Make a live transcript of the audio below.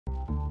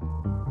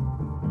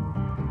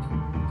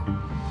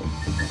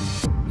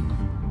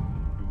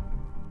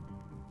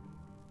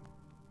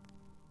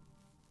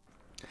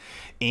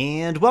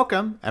And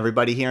welcome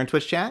everybody here in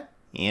Twitch chat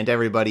and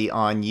everybody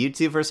on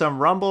YouTube for some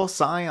Rumble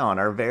Sion,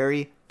 our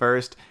very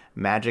first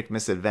Magic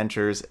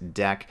Misadventures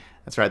deck.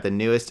 That's right, the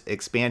newest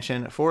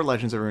expansion for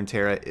Legends of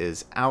Runeterra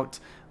is out.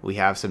 We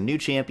have some new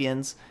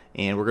champions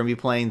and we're going to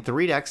be playing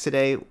 3 decks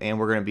today, and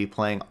we're going to be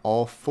playing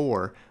all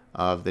 4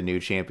 of the new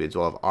champions.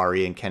 We'll have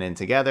Ahri and Kennen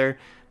together,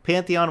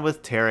 Pantheon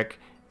with Taric,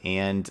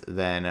 and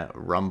then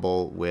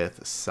Rumble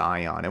with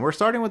Sion. And we're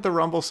starting with the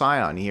Rumble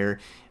Sion here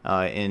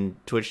in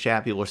Twitch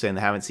chat. People are saying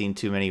they haven't seen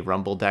too many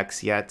Rumble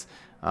decks yet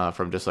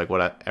from just like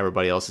what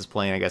everybody else is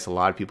playing. I guess a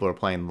lot of people are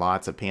playing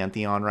lots of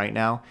Pantheon right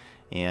now,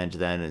 and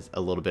then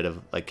a little bit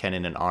of like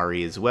Kennen and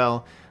Ahri as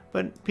well.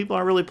 But people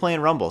aren't really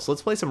playing Rumble, so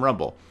let's play some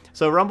Rumble.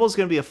 So Rumble is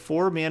going to be a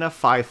 4-mana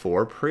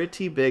 5/4,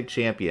 pretty big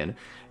champion.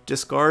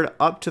 Discard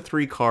up to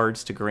 3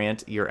 cards to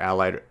grant your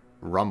allied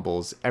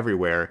Rumbles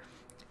everywhere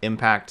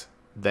Impact,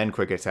 then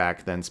Quick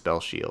Attack, then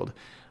Spell Shield.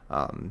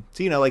 So,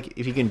 you know, like,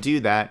 if you can do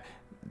that,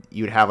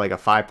 you'd have, like, a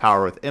 5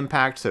 power with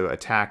Impact, so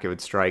attack, it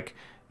would strike,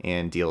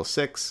 and deal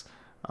 6.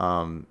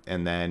 And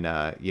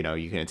then, you know,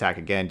 you can attack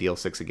again, deal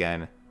 6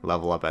 again,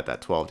 level up at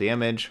that 12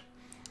 damage.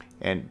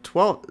 And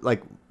 12,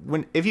 like,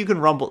 if you can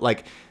Rumble,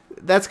 like,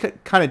 that's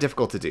kind of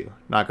difficult to do,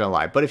 not gonna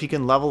lie. But if you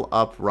can level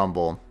up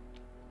Rumble,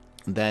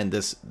 then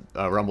this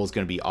Rumble is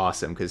going to be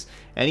awesome, because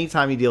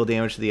anytime you deal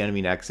damage to the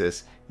enemy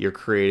Nexus, you're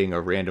creating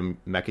a random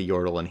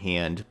Mecha-Yordle in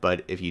hand.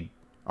 But if you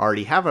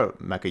already have a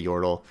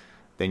Mecha-Yordle,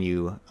 then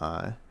you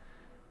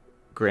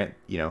grant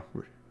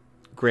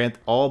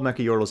all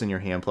Mecha-Yordles in your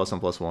hand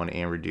 +1/+1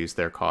 and reduce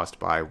their cost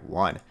by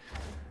 1.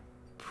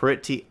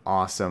 Pretty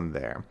awesome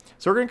there.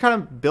 So we're going to kind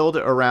of build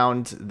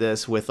around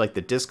this with like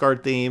the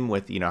discard theme,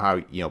 with how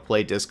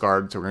play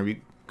discard. So we're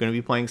going to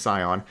be playing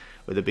Sion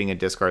with it being a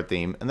discard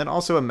theme, and then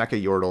also a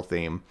Mecha-Yordle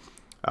theme.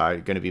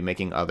 Going to be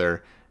making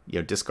other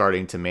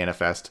discarding to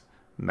manifest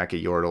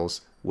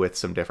Mecha-Yordles with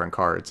some different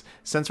cards.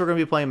 Since we're going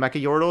to be playing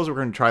Mecha-Yordles, we're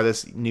going to try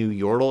this new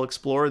Yordle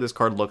Explorer. This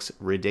card looks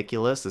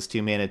ridiculous. This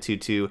 2-mana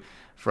 2/2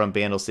 from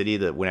Bandle City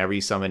that whenever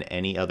you summon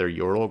any other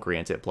Yordle,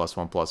 grant it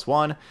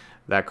 +1/+1.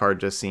 That card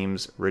just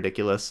seems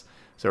ridiculous.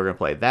 So we're going to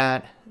play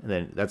that, and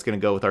then that's going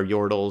to go with our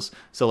Yordles.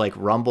 So like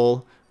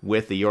Rumble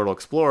with the Yordle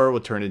Explorer will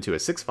turn into a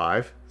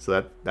 6/5,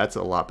 so that's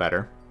a lot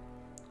better.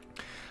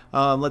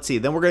 Let's see,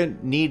 then we're going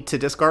to need to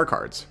discard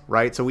cards,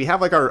 right? So we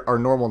have like our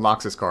normal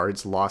Noxus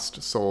cards,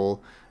 Lost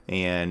Soul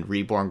and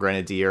Reborn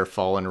Grenadier,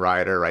 Fallen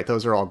Rider, right?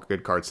 Those are all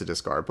good cards to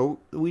discard, but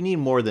we need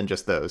more than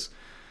just those.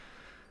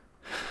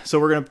 So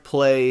we're going to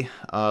play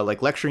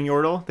like Lecturing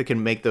Yordle that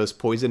can make those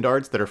poison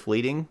darts that are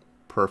fleeting.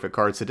 Perfect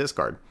cards to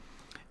discard.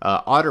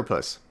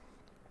 Otterpuss.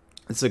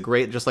 It's a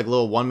great, just like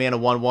little 1-mana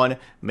 1/1,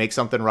 make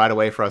something right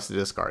away for us to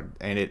discard.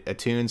 And it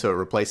attunes, so it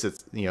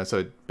replaces, so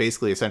it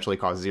basically essentially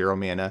costs 0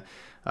 mana,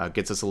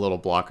 gets us a little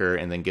blocker,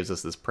 and then gives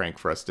us this prank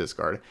for us to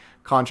discard.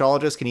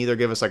 Conchologist can either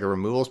give us like a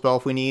removal spell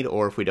if we need,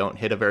 or if we don't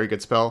hit a very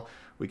good spell,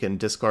 we can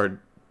discard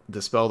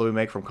the spell that we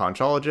make from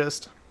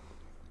Conchologist.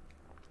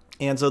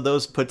 And so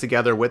those put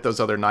together with those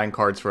other 9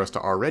 cards for us to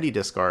already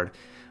discard,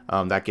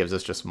 that gives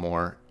us just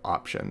more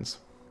options.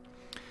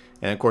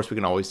 And of course we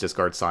can always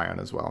discard Sion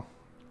as well.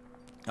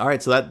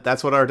 Alright, so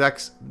that's what our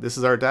deck's, this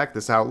is our deck,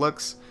 this is how it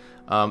looks.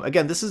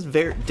 Again, this is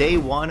day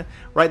 1,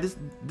 right? This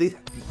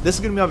is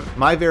going to be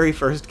my very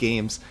first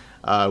games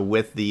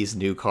with these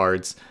new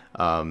cards.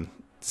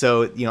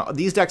 So,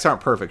 these decks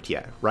aren't perfect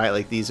yet, right?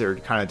 Like, these are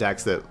kind of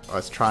decks that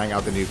us trying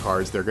out the new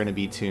cards, they're going to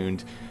be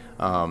tuned.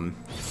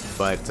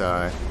 But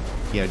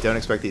don't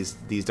expect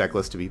these deck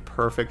lists to be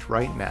perfect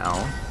right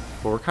now.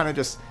 But we're kind of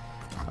just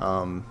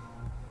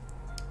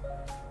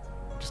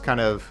kind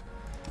of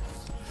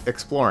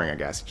exploring, I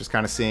guess, just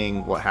kind of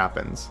seeing what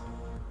happens.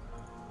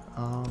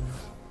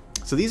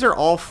 So these are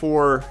all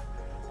 4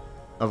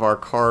 of our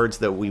cards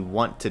that we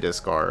want to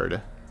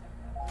discard.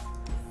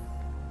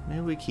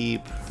 Maybe we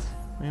keep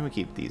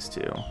these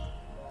 2.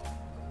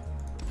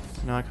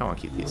 No, I kind of want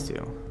to keep these 2.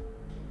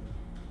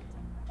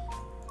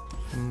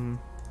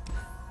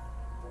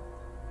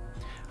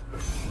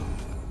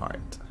 All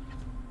right.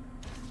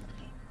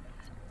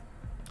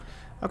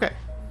 Okay.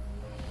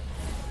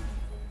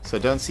 So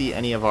don't see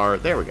any of our...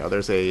 There we go.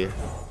 There's a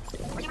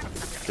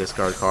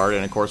discard card.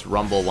 And of course,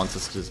 Rumble wants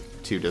us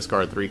to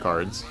discard 3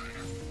 cards.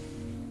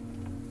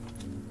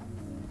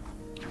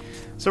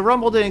 So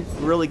Rumble didn't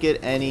really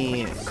get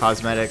any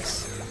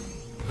cosmetics,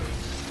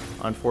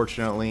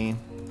 unfortunately.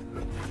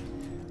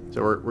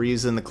 So we're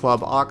using the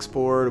Club Ox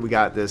board. We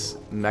got this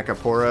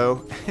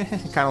Mecha-Poro.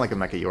 Kind of like a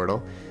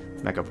Mecha-Yordle.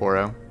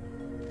 Mecha-Poro.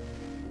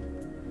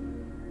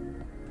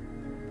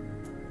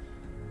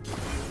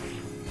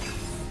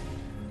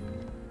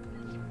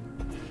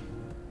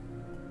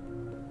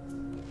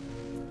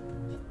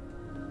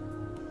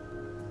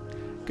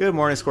 Good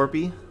morning,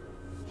 Scorpy.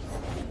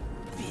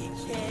 Big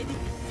head,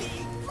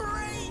 big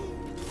brain.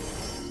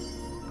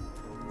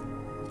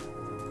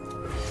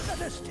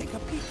 Let us take a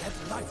peek at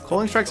life.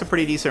 Culling Strike's a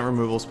pretty decent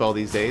removal spell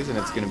these days, and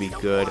it's going to be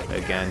good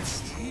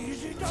against...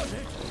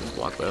 Just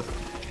block both.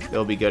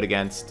 It'll be good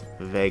against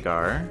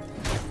Veigar.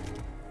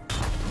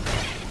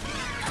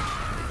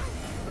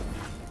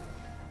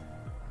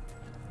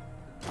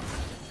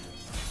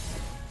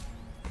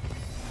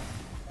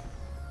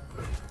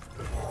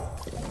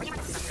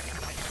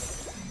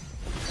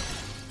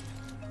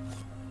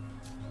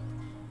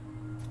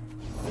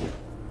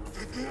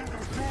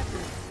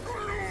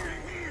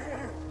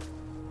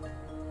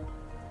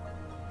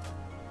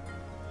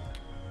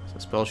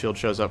 Spell Shield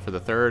shows up for the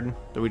third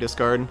that we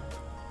discard.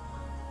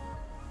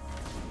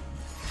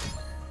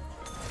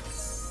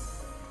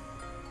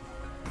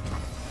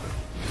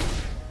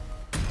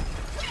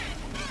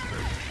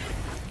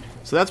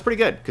 So that's pretty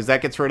good, because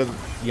that gets rid of,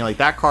 you know, like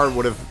that card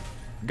would have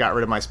got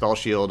rid of my Spell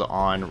Shield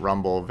on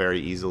Rumble very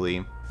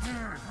easily.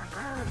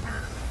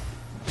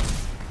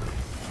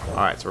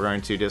 Alright, so we're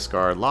going to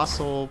discard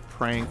Lossel,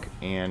 Prank,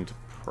 and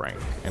Prank.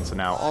 And so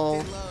now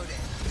all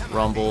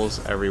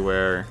Rumbles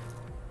everywhere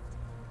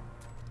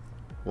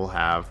will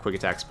have Quick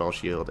Attack, Spell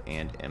Shield,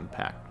 and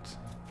Impact.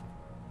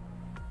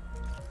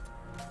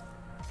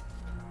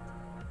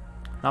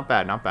 Not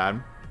bad, not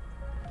bad.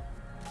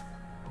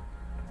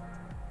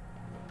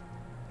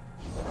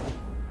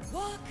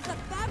 Work the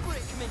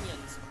fabric,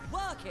 minions!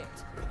 Work it!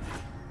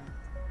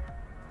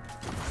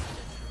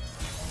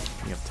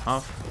 You have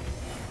Tough.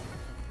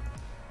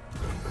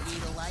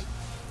 Need a light?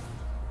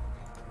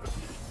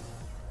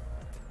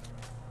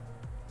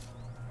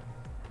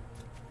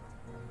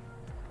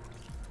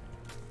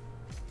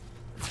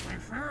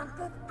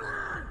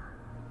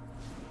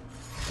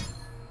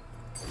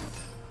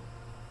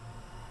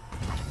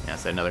 Yeah,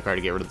 so another card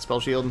to get rid of the Spell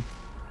Shield.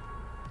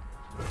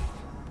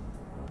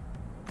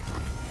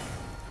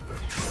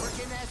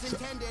 Working as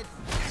intended.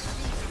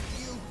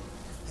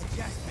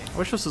 I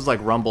wish this was like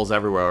Rumbles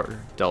everywhere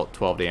dealt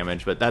 12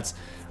 damage, but that's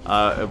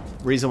a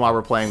reason why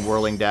we're playing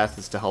Whirling Death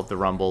is to help the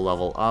Rumble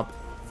level up.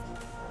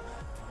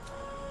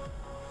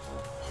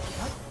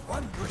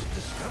 What wondrous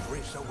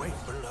discoveries await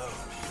below?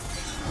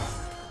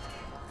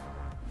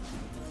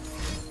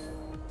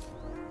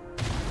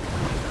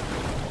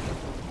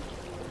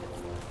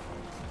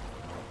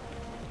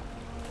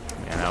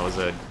 Yeah, that was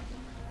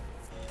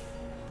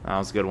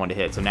a good one to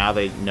hit. So now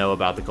they know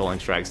about the Culling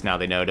Strikes. Now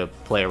they know to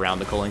play around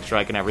the Culling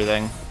Strike and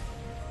everything.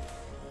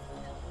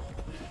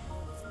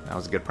 That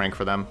was a good prank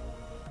for them.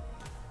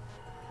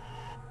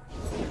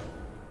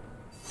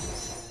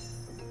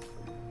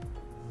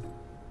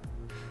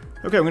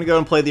 Okay, I'm going to go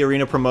and play the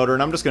Arena Promoter,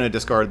 and I'm just going to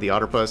discard the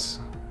Otterpuss.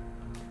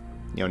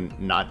 You know,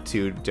 not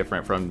too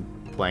different from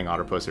playing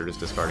Otterpuss or just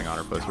discarding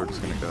Otterpuss. We're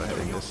just going to go ahead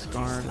and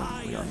discard.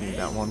 We don't need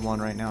that 1/1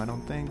 right now, I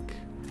don't think.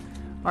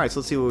 Alright, so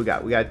let's see what we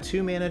got. We got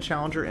 2 mana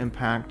Challenger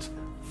Impact,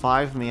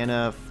 5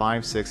 mana,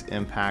 5/6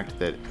 Impact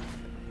that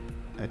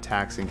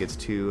attacks and gets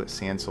 2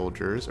 Sand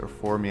Soldiers, or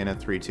 4 mana,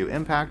 3/2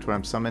 Impact. When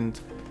I'm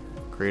summoned,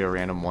 create a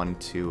random 1,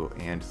 2,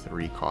 and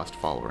 3 cost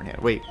follower in hand.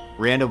 Wait,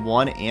 random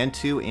 1 and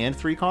 2 and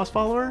 3 cost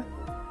follower?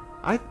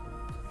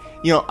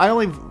 You know, I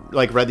only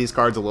like read these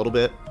cards a little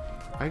bit.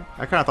 I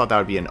kind of thought that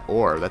would be an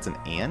or. That's an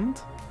and?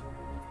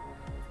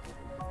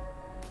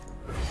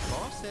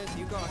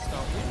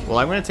 Well,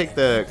 I'm going to take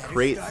the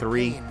create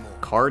 3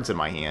 cards in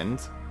my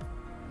hand.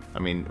 I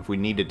mean, if we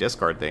need to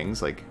discard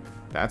things, like,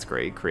 that's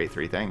great. Create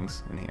 3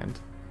 things in hand.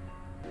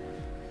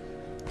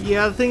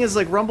 Yeah, the thing is,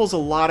 like, Rumble's a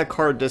lot of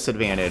card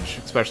disadvantage,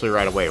 especially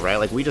right away, right?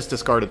 Like, we just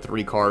discarded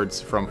 3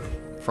 cards from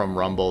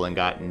Rumble and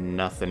got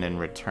nothing in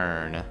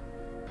return.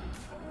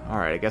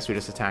 Alright, I guess we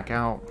just attack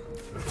out.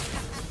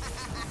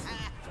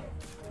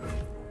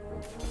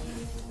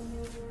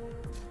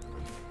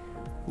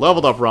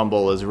 Leveled up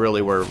Rumble is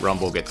really where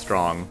Rumble gets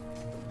strong.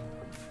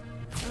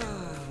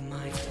 Oh,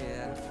 my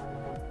dear.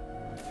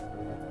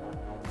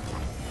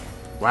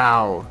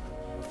 Wow.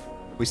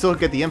 We still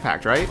get the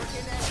impact, right?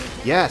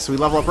 Yes, we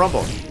level up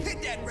Rumble.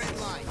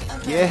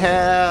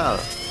 Yeah!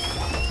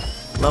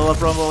 Level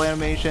up Rumble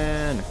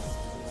animation.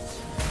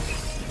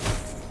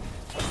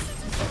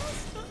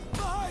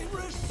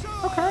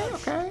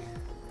 Okay.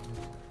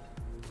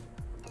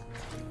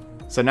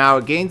 So now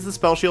it gains the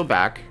Spell Shield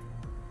back.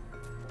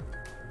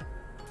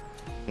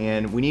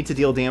 And we need to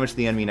deal damage to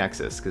the enemy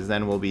Nexus, because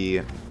then we'll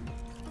be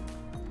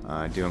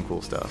doing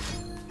cool stuff.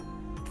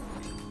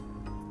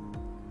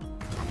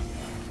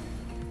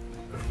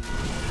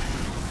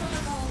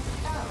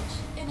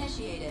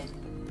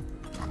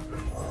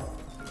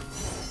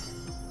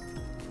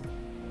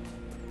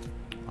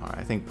 Alright,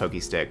 I think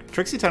Pokey Stick.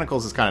 Tricksy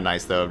Tentacles is kind of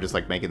nice, though, just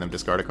like making them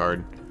discard a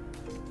card.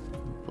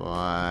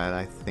 But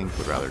I think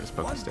we'd rather just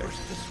Pokey Stick.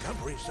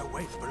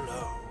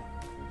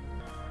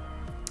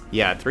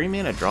 Yeah, 3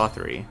 mana, draw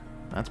 3.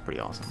 That's pretty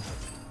awesome.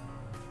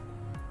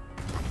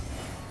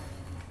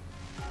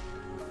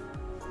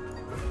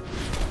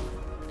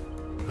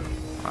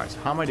 Alright, so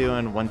how am I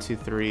doing? 1, 2,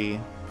 3.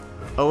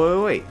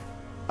 Oh, wait.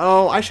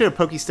 Oh, I should have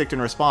Pokey Sticked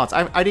in response.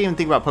 I didn't even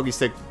think about Pokey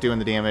Stick doing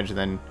the damage, and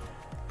then...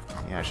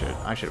 Yeah, I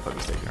should have Pokey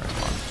Sticked in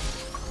response.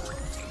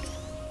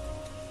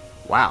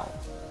 Wow.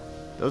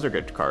 Those are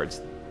good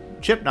cards.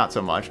 Chip, not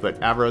so much, but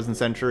Avarosan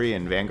Sentry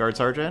and Vanguard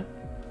Sergeant.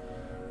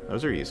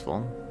 Those are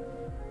useful.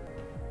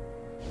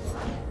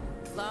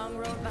 Long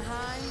road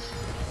behind,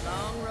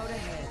 long road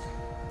ahead.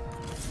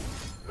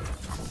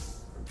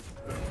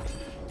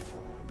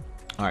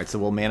 Alright, so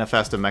we'll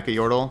manifest a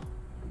Mecha-Yordle.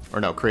 Or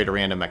no, create a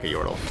random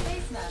Mecha-Yordle.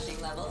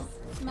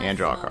 And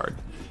draw a card.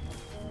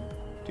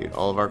 Dude,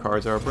 all of our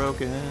cards are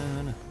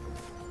broken.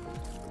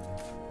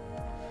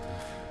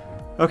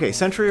 Okay,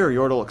 Sentry or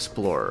Yordle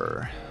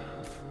Explorer.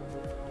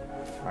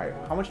 Alright,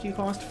 how much do you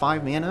cost?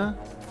 5 mana?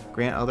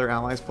 Grant other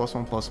allies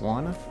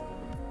 +1/+1?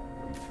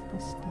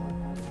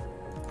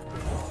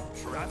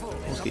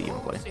 Let's get you in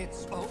play.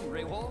 Its own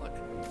reward.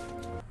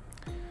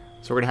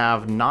 So we're gonna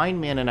have 9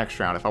 mana next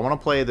round. If I want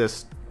to play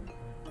this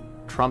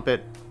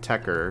Trumpet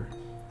Tecker,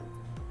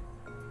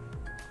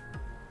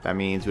 that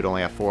means we'd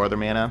only have 4 other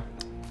mana.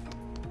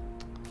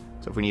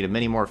 So if we need a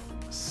mini morph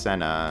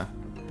Senna,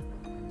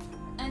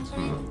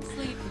 Entering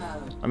sleep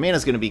mode. my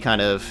mana's gonna be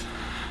kind of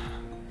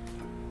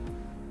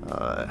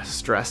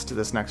stressed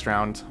this next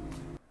round.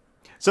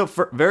 So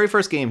for very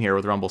first game here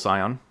with Rumble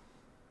Sion.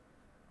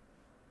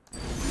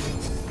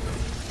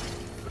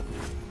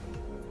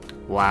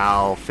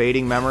 Wow,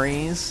 Fading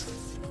Memories.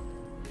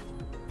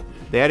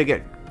 They had to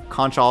get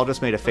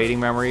Conchologist made a Fading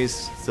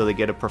Memories so they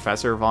get a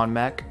Professor Von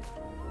Mech.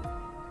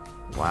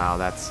 Wow,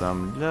 that's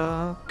some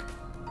luck.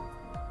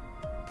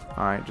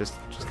 Alright, just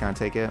kind of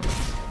take it.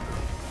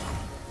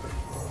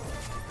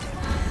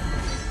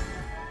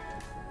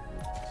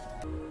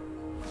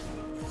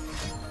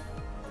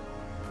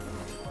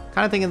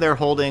 Kind of thinking they're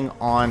holding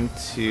on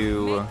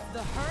to... Make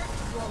the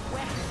hurt your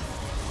weapon.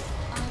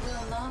 I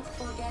will not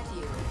forget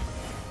you.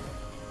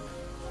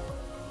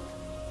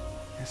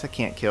 I guess I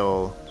can't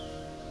kill...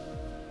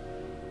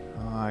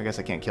 I guess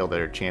I can't kill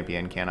their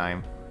champion, can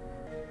I?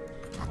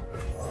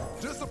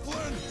 Discipline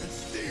and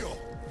steel.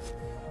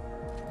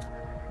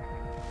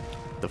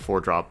 The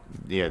 4-drop,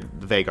 yeah,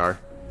 the Vhagar.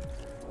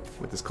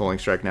 With this Culling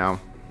Strike now.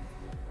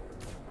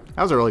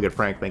 That was a really good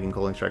prank, making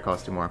Culling Strike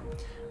cost 2 more.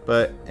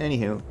 But,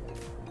 anywho.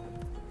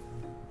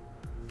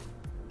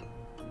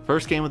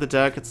 First game with the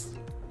deck, it's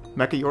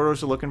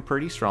Mecha-Yordles are looking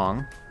pretty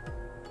strong.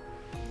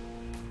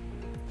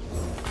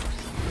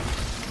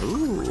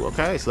 Ooh,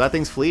 okay, so that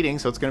thing's fleeting,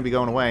 so it's going to be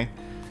going away.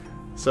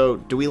 So,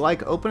 do we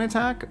like Open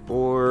Attack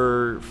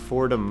or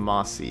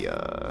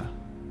Fortamacia?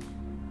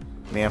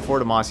 Man,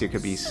 Fortamacia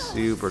could be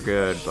super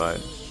good,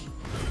 but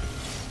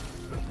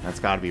that's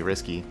got to be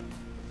risky.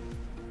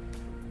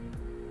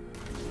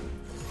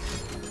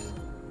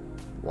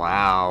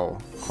 Wow.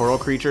 Coral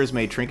Creatures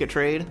made Trinket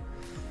Trade?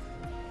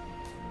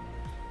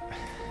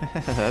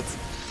 That's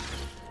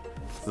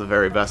the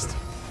very best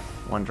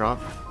 1-drop.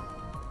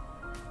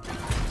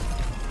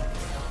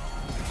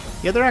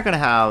 Yeah, they're not gonna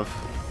have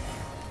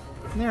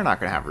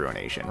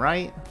Ruination,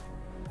 right?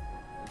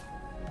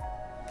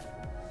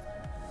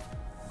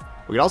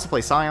 We could also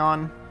play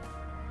Sion,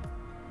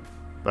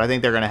 but I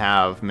think they're gonna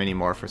have many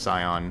more for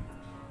Sion.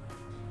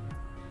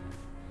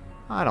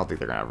 I don't think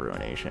they're gonna have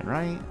Ruination,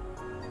 right?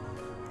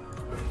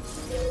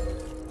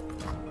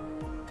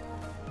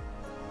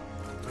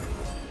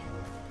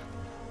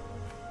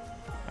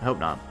 I hope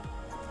not.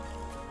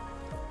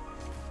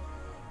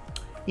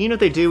 Even if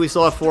they do, we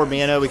still have 4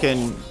 mana. We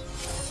can,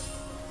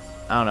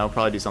 I don't know,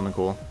 probably do something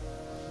cool.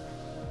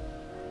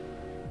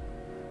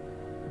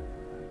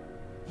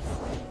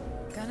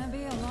 Gonna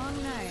be a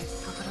long night.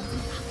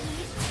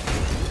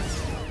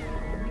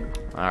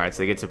 Alright,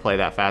 so they get to play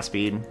that fast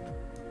speed.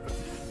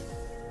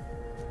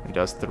 He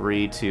does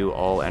 3 to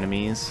all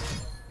enemies.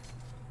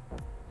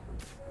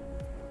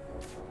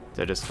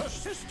 So it just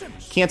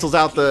cancels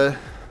out the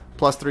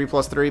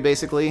 +3/+3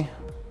 basically.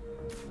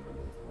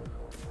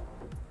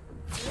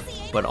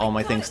 But all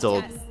my things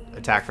still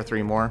attack for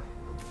 3 more.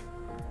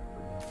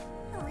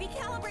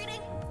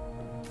 Recalibrating.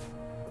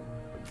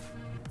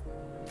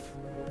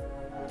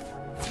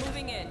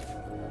 Moving in.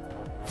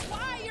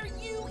 Why are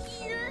you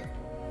here?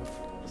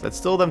 So that's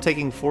still them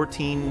taking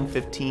 14,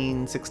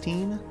 15,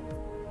 16?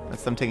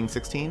 That's them taking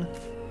 16?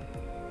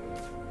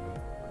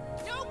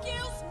 No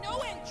kills, no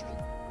entry.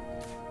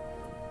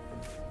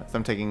 That's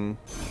them taking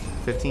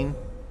 15?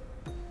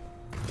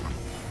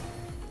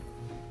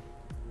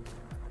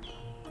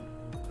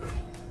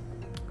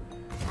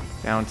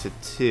 Down to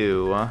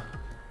 2.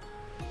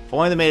 If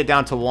only they made it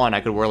down to 1,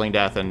 I could Whirling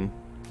Death and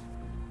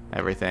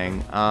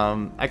everything.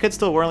 I could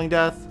still Whirling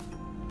Death.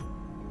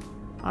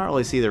 I don't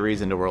really see the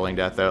reason to Whirling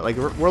Death, though. Like,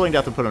 Whirling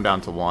Death would put them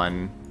down to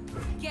 1.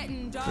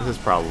 Getting done. This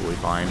is probably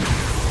fine.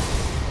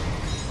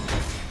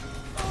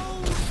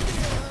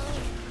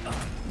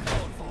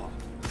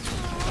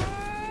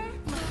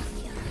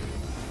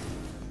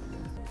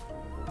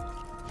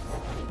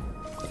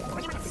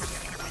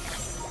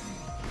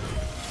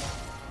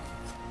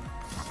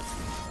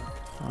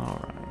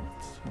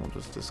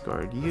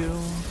 Discard you.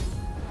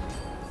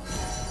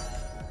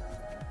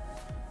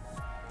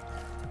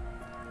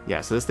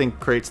 Yeah, so this thing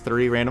creates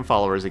 3 random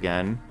followers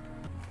again.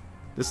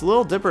 This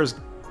Little Dipper's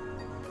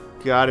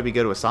gotta be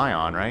good with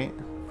Sion, right?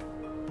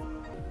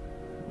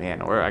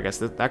 Man, or I guess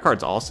that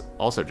card's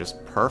also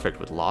just perfect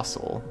with Lost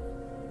Soul.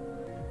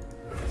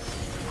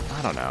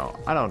 I don't know.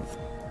 I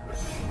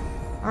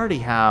already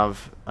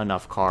have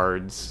enough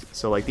cards.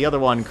 So like the other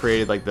one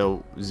created like the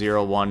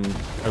 0/1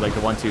 or like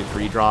the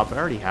 1/2/3 drop. I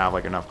already have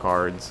like enough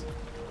cards.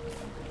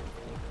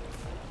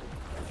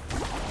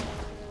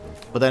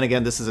 But then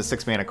again, this is a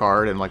 6 mana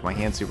card, and like my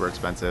hand's super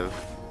expensive.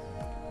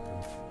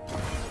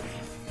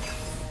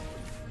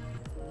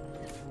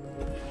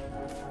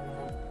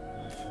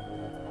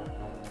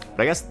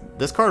 But I guess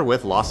this card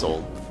with Lost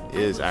Soul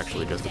is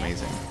actually just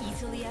amazing.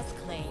 Easily as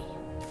clay.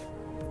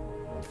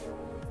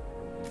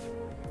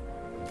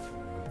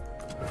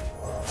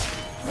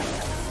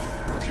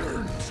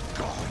 Turned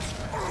God.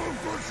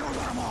 butcher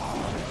them all!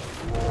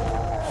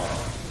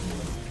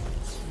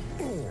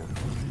 Or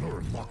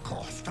learn the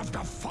cost of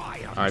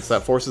defiance! Alright, so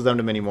that forces them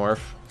to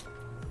mini-morph.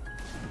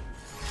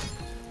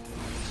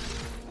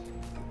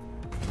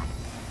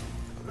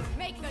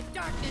 Make the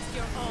darkness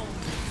your own.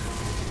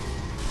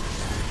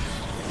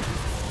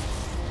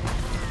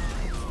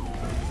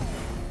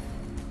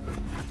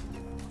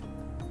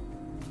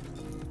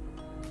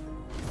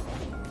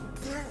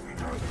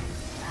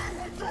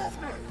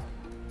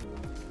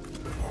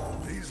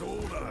 These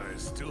old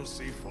eyes still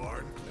see far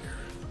and clear.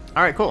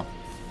 Alright, cool.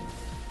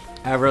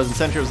 Avros and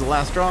Sentry was the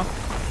last draw.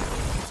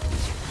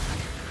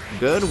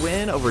 Good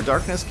win over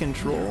Darkness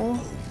Control.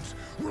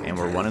 And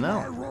we're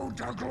 1-0. Road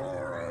to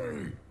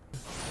glory!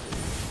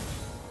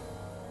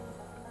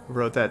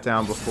 Wrote that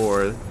down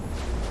before.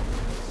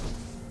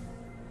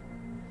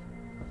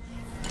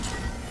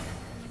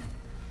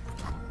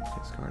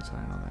 Discard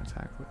sign on that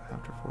attack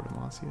after 4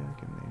 Demacia.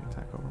 Give me an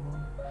attack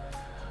overwhelm.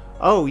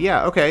 Oh,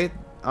 yeah, okay.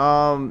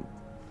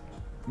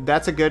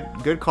 That's a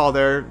good call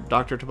there,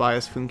 Dr.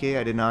 Tobias Funke.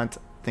 I did not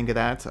think of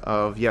that.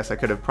 Yes, I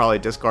could have probably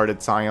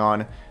discarded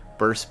Sion,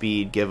 burst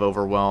speed, give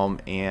overwhelm,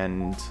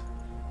 and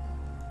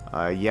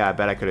yeah, I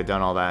bet I could have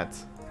done all that.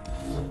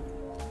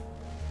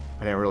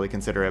 I didn't really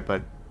consider it,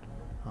 but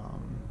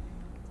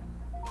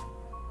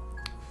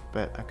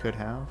bet I could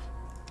have.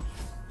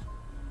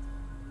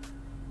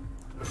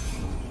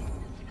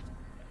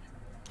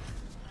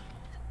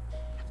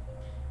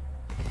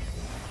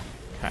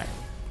 Okay.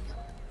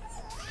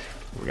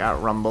 We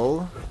got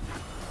Rumble.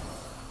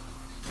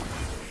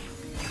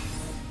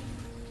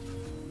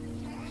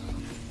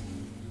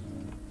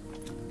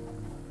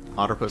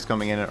 Otterpost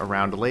coming in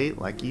around late,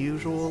 like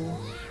usual.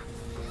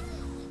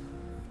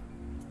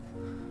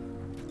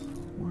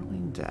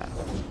 Whirling Death.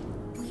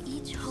 We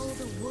each hold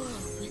a world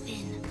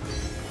within.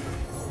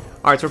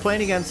 Alright, so we're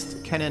playing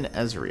against Kennen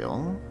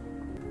Ezreal.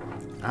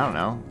 I don't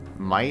know.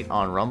 Might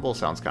on Rumble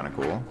sounds kind of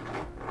cool.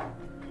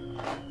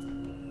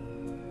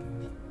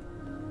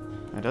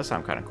 That does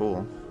sound kind of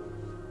cool.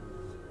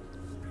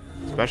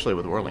 Especially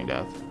with Whirling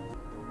Death.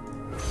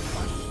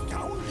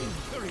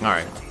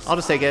 Alright, I'll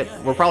just take it.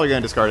 We're probably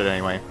going to discard it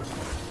anyway.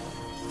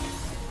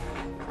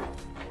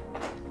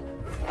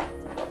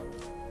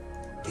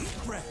 Deep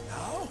breath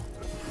now.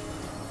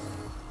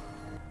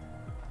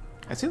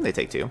 I assume they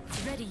take 2.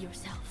 Ready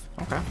yourself.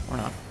 Okay, or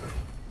not.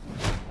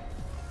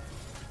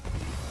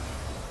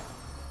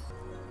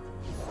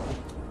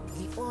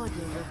 The order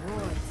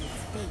rewards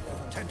its faithful.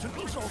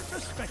 Tentacles off the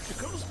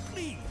spectacles,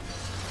 please.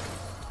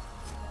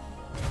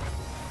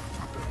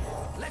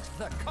 Let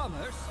the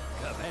commerce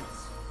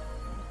commence.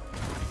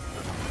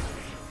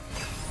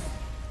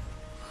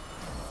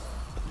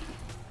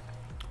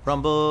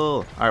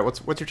 Rumble! Alright,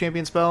 what's your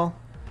champion spell?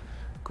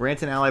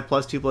 Grant an ally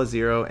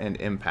 +2/+0 and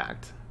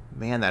impact.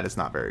 Man, that is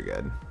not very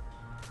good.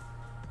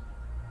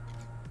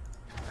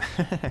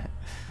 I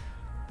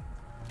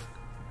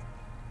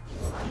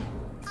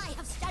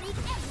have studied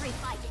every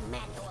fighting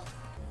manual.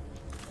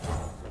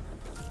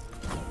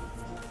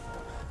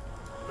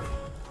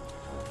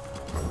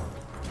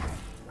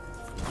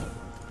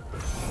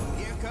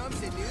 Here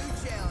comes a new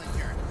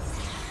challenger.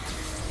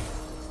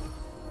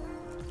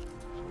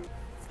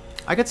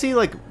 I could see,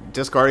 like,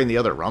 discarding the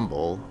other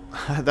Rumble.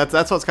 that's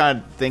what I was kind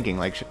of thinking.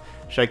 Like, should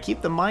I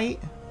keep the Might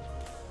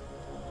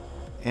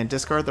and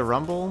discard the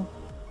Rumble?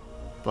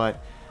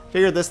 But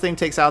figure this thing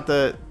takes out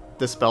the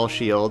spell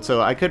shield,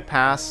 so I could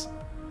pass.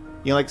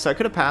 You know, like, so I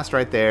could have passed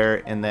right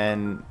there, and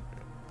then,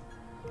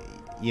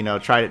 you know,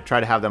 try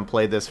to have them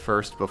play this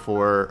first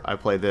before I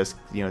play this.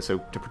 You know, so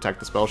to protect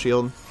the spell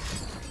shield.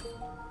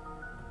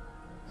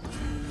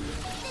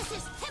 This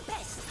is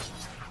Tempest.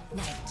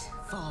 Night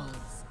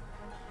falls.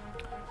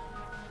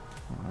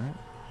 All right.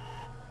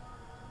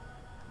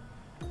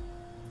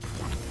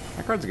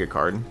 That card's a good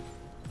card.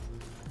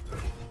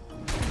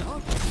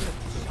 Not the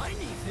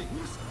shiny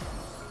things.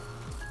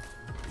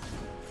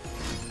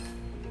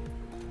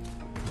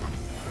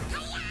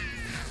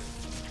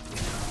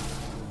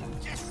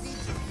 Just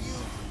needs a few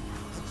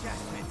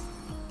adjustments.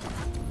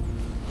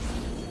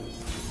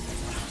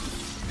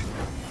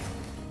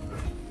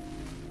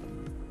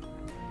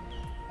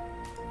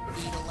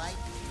 Need a light?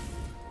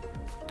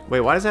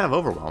 Wait, why does it have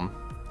Overwhelm?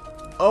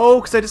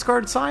 Oh, because I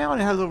discarded Sion,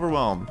 it has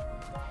Overwhelm.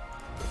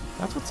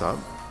 That's what's up.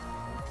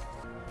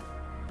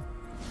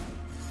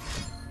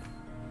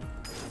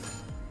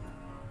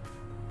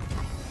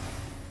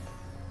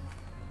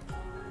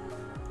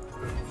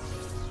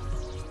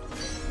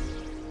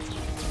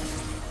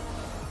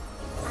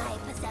 I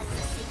possess the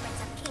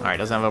secrets of kingdom. Alright,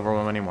 doesn't have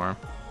Overwhelm anymore.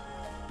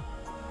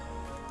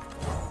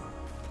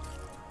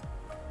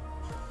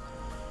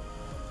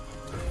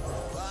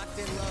 Locked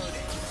and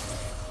loaded.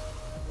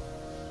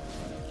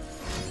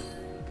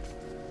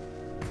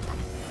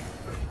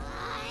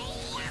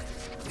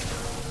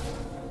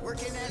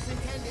 Working as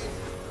intended.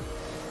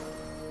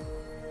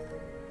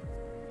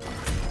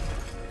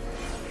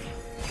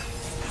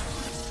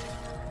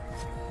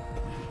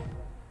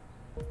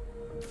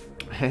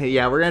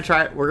 Yeah, we're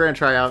gonna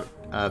try out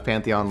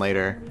Pantheon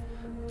later.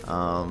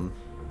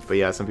 But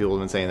yeah, some people have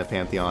been saying the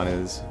Pantheon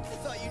is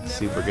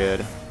super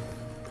good.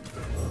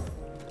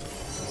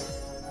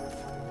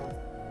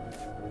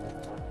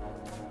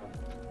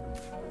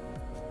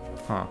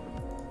 Huh.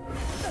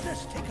 Let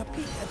us take a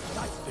peek at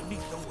life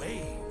beneath the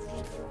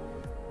waves.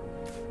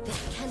 They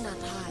cannot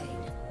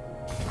hide.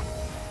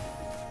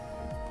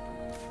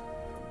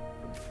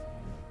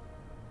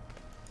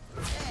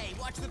 Hey,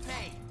 watch the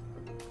paint.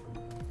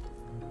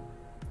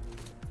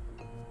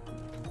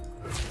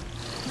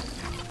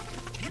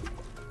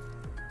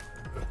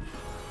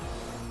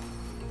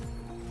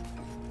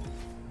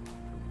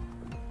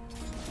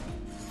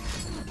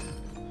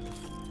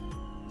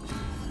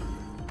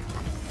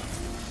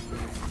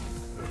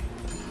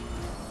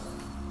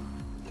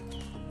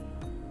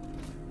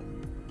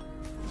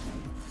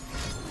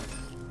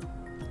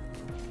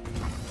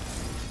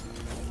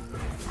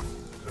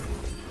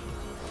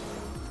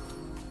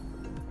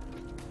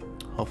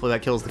 Hopefully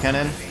that kills the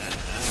Kennen.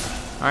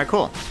 Alright,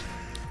 cool.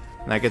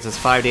 And that gets us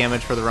 5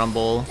 damage for the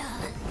Rumble.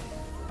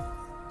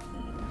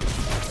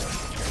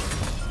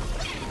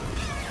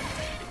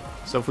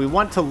 So if we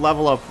want to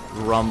level up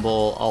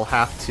Rumble, I'll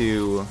have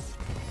to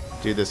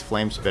do this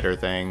Flame Spitter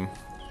thing.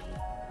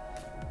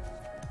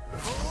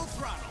 Full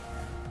throttle.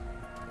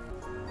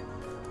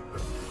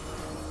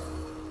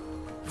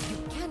 You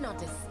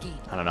cannot escape.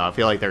 I don't know, I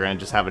feel like they're gonna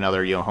just have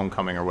another, you know,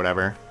 homecoming or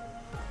whatever.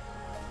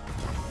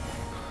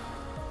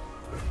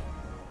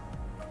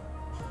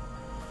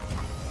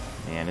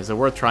 Man, is it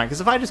worth trying? Because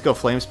if I just go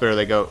Flame Spitter,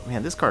 they go,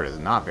 man, this card is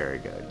not very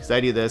good. Because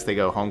I do this, they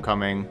go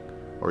homecoming,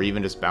 or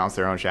even just bounce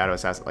their own Shadow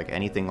Assassin, like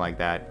anything like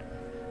that.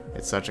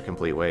 It's such a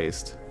complete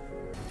waste.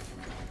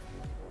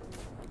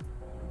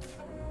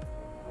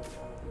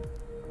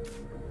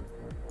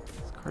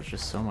 This card's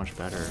just so much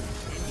better.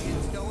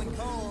 It's going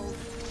cold.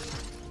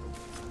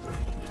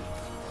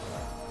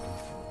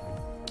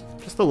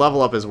 Just the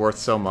level up is worth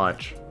so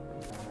much.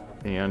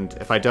 And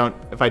if I don't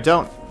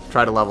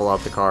try to level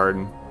up the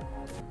card.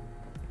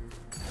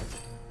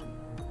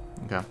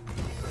 Okay.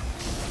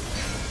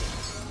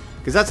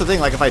 Because that's the thing,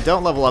 like if I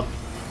don't level up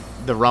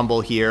the Rumble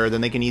here,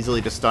 then they can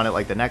easily just stun it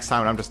like the next time,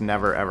 and I'm just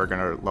never ever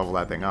gonna level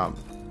that thing up.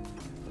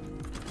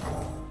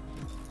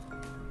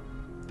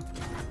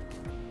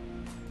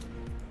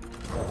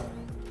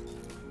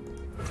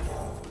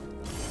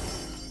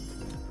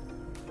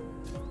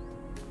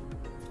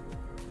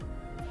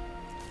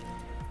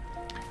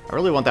 I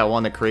really want that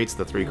one that creates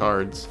the 3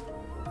 cards.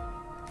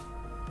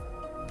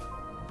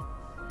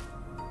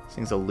 This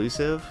thing's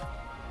elusive.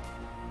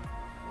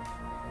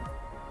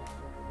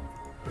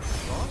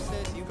 Boss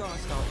says you gonna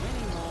start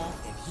winning more,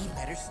 and he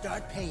better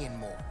start paying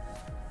more.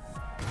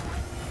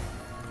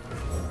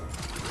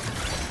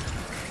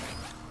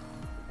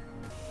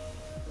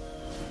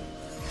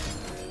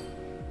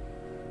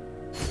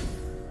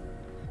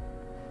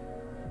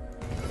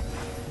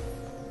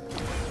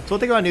 So one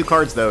thing about new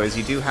cards, though, is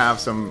you do have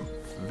some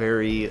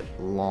very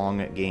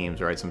long games,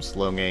 right? Some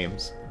slow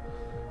games.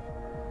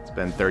 It's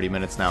been 30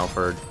 minutes now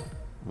for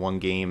one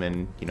game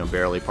and, you know,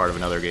 barely part of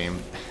another game.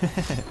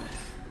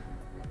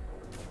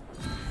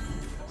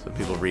 So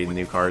people reading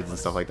new cards and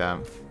stuff like that.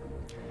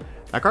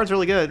 That card's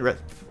really good.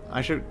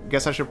 I should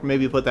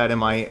maybe put that in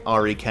my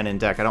Ahri Kennen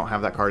deck. I don't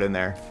have that card in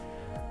there.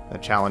 The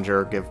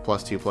Challenger, give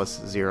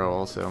 +2/+0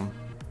 also.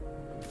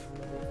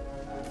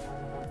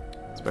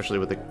 Especially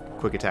with the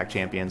quick attack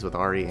champions with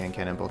Ahri and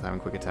Kennen both having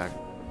quick attack.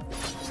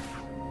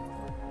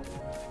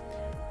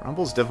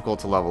 Rumble's difficult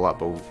to level up,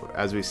 but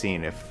as we've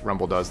seen, if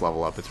Rumble does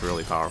level up, it's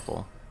really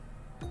powerful.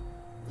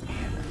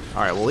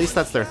 Alright, well at least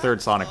that's their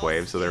 3rd Sonic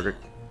Wave, so they're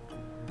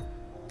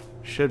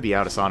should be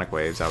out of Sonic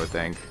Waves, I would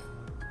think.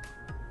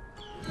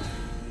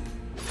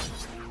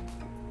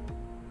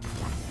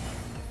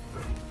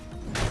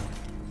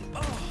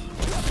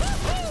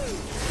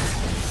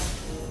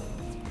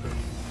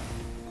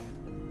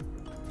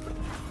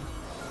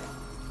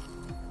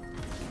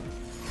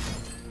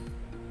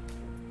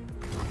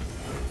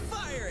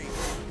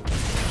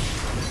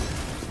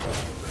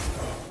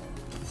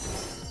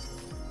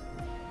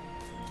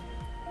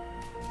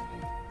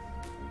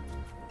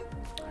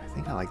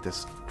 I like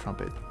this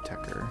Trumpet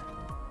Tecker.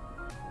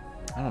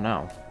 I don't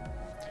know.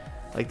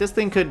 Like, this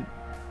thing could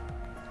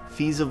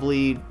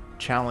feasibly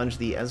challenge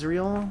the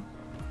Ezreal,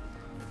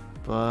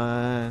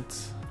 but I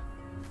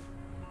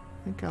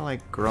think I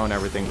like growing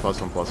everything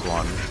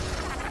 +1/+1.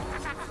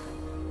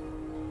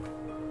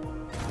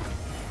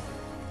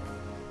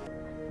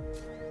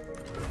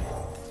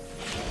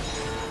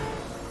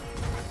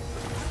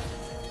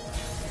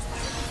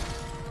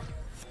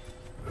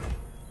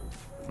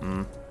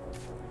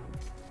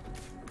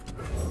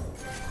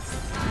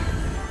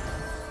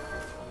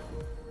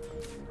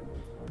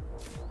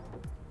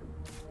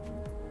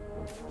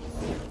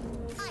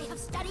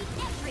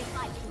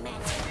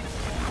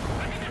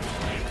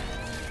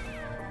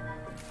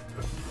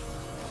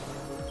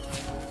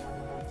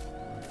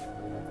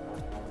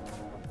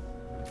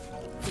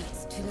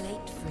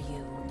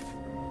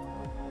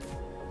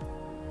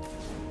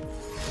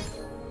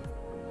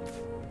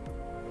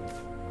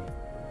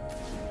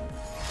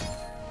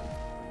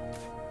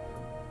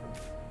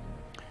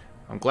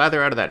 glad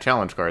they're out of that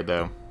challenge card,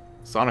 though.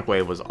 Sonic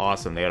Wave was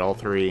awesome. They had all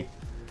three.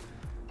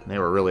 And they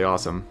were really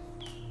awesome.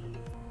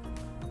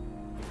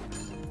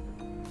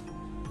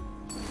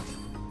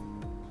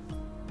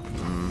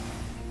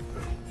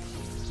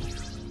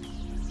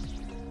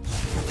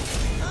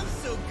 I'm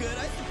so good,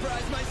 I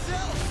surprised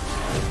myself.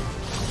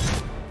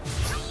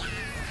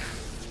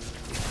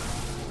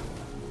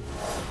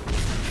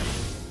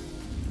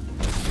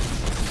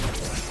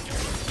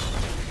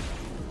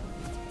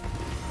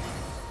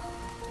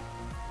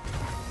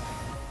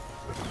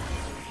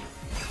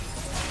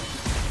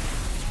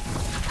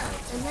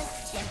 Ultimate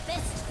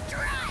Tempest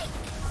Strike!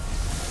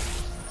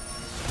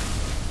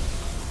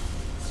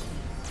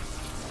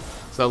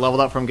 So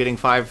leveled up from getting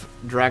 5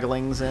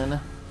 Draglings in.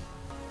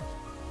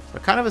 I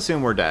kind of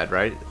assume we're dead,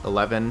 right?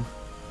 11.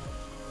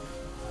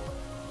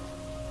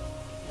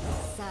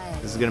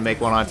 This is going to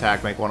make one on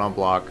attack, make one on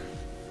block.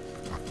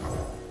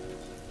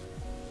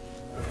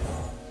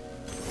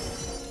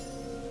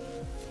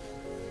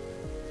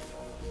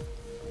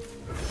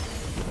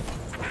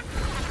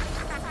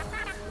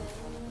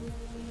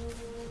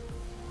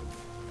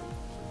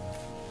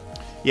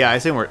 Yeah, I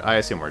assume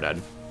we're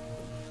dead.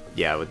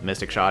 Yeah, with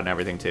Mystic Shot and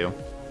everything too.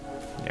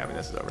 Yeah, I mean,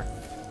 this is over.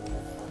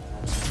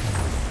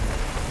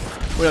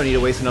 We don't need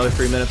to waste another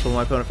 3 minutes while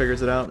my opponent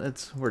figures it out.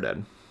 We're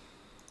dead.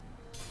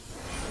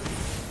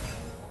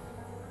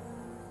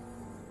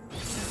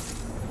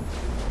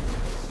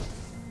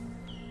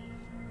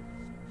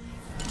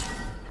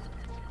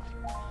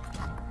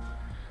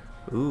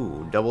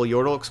 Ooh, double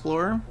Yordle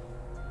Explorer.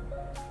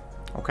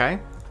 Okay.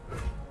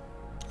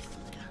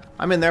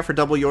 I'm in there for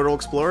double Yordle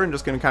Explorer and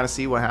just going to kind of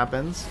see what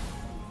happens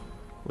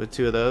with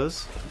 2 of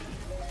those.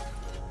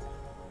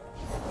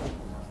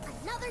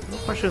 The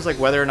question is like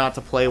whether or not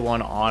to play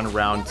one on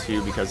round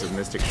 2 because of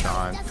Mystic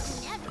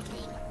Shots.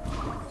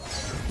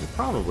 We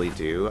probably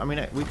do. I mean,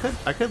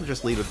 I could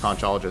just lead with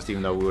Conchologist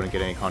even though we wouldn't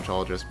get any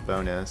Conchologist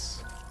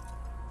bonus.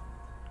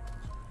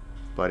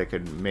 But it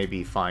could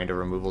maybe find a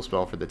removal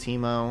spell for the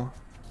Teemo.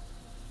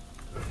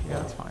 Yeah,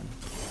 that's fine.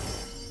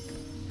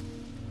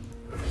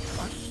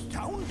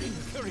 Astounding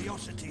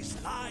curiosities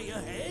lie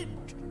ahead.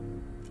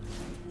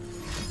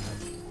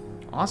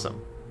 Awesome.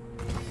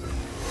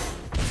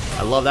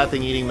 I love that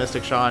thing eating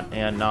Mystic Shot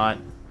and not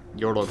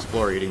Yordle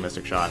Explorer eating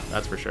Mystic Shot,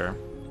 that's for sure.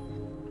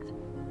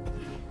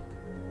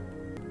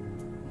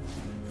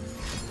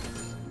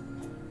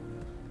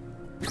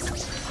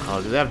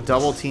 Oh, do they have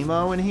double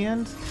Teemo in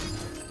hand?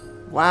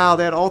 Wow,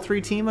 they had all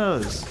 3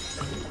 Teemos.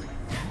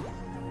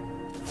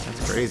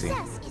 That's crazy.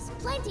 Success is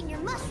planting your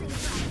mushroom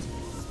right.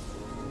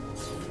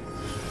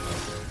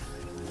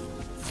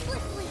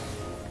 Swiftly.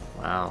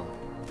 Wow.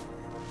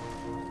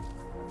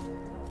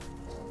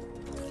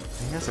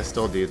 I guess I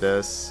still do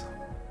this.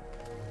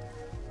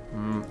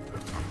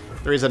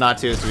 The reason not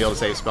to is to be able to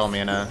save spell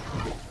mana.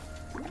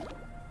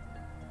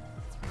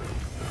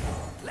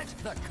 Let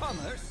the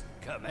commerce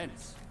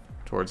commence.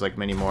 Towards like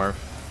mini morph.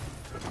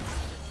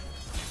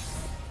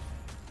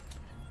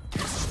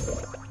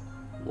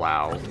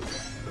 Wow.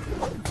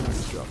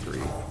 Draw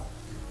 3.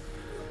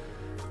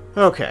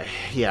 Okay,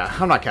 yeah,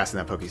 I'm not casting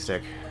that Poke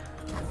Stick.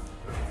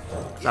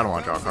 I don't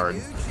want to draw a card.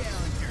 No.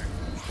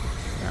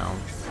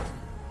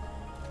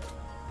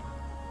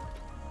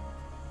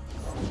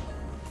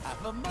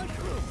 Have a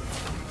mushroom.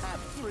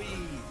 Have 3.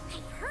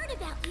 I've heard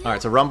about you.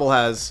 Alright, so Rumble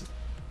has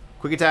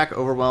Quick Attack,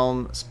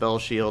 Overwhelm, Spell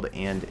Shield,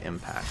 and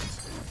Impact.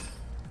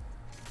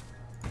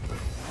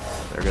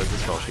 There goes the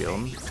Spell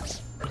Shield.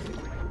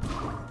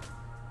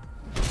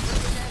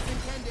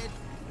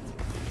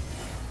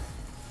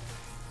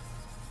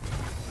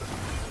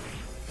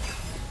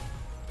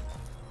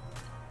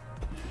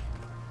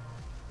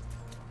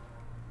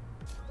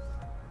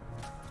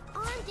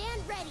 Armed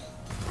and ready.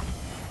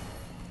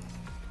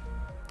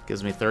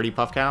 Gives me 30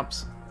 Puff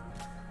Caps.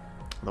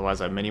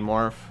 Otherwise I mini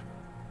morph.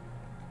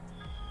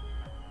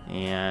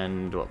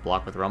 And what,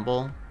 block with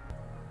Rumble.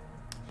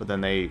 But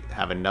then they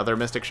have another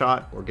Mystic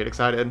Shot or get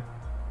excited.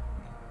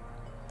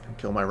 And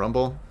kill my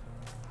Rumble.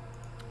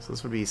 So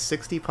this would be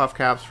 60 Puff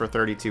Caps for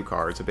 32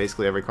 cards. So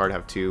basically every card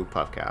have 2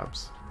 Puff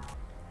Caps.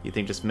 You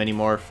think just mini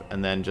morph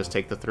and then just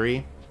take the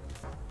 3?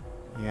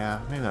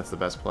 Yeah, maybe that's the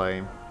best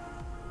play.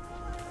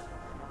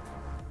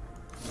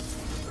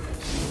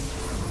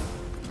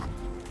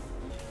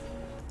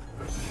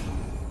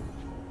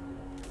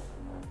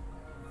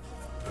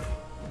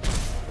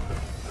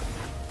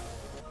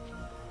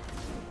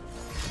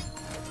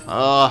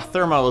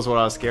 Thermo was what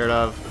I was scared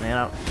of.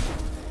 Man,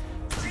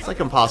 it's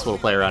like impossible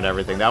to play around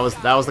everything. That was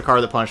the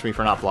card that punished me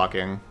for not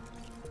blocking.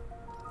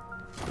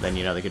 But then,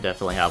 you know, they could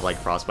definitely have like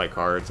Frostbite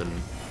cards and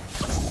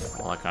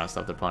all that kind of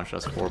stuff that punished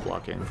us for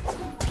blocking.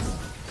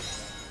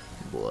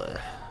 Boy.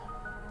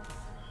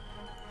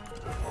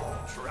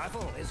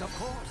 Travel is, of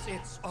course,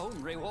 its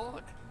own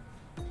reward.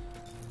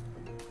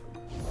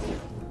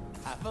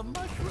 Have a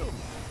mushroom.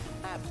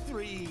 Have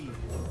 3.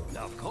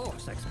 Of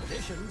course,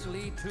 expeditions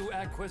lead to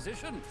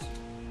acquisitions.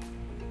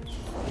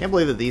 Can't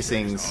believe that these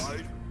things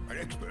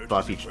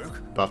buff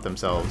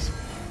themselves.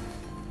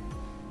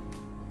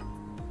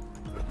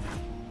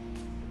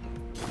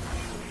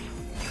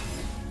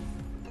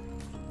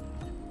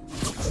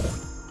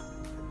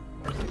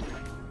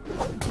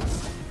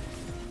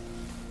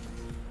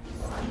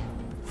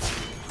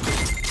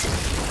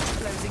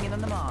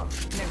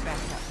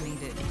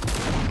 needed.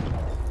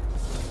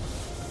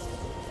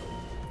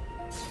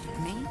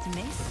 Me to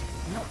miss?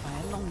 Not by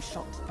a long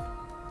shot.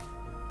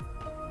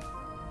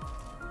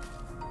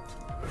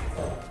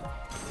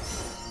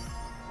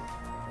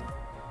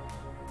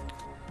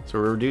 So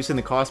we're reducing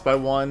the cost by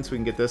 1 so we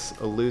can get this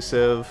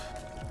elusive.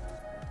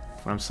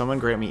 When I'm summoned,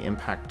 grant me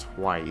impact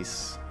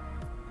twice.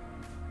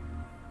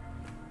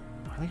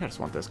 I think I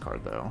just want this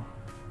card though.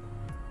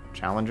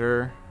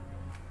 Challenger.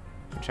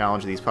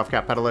 Challenge these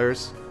Puffcat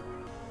Peddlers.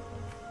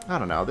 I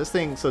don't know. This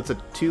thing, so it's a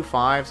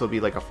 2/5, so it'll be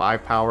like a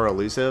 5 power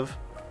elusive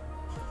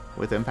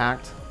with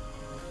impact.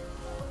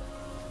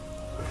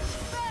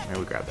 Maybe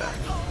we grab that.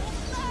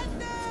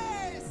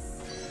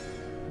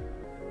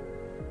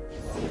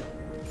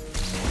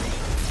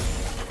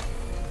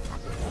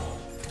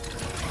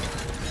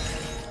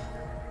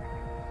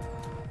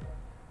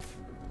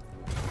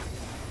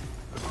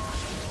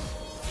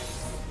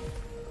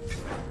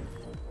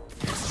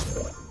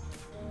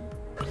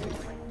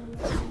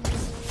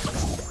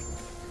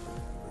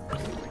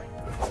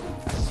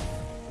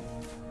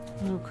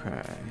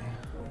 Okay.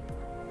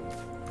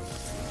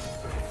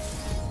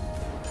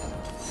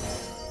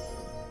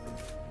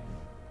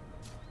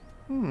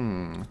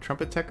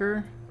 Trumpet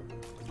Tecker?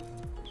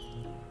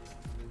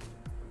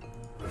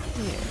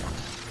 Yeah.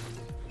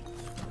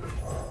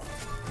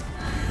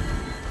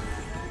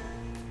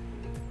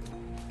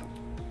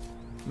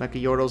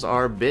 Mecha-Yordles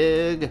are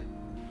big.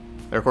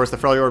 They're, of course, the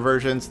Freljord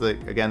versions.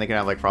 Again, they can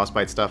have like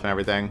Frostbite stuff and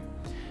everything.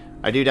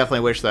 I do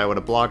definitely wish that I would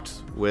have blocked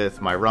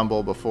with my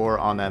Rumble before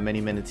on that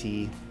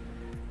mini-T.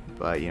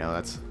 But, you know,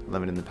 that's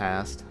limited in the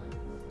past.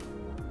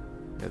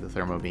 The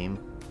Thermo Beam.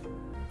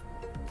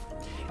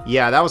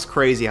 Yeah, that was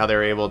crazy how they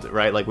were able to,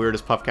 right? Like, we were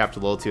just puff capped a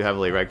little too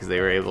heavily, right? Because they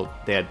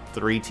had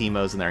 3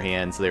 Teemos in their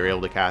hands, so they were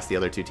able to cast the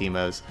other 2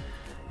 Teemos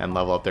and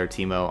level up their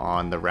Teemo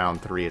on the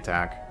round 3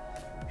 attack.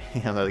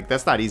 You know, like,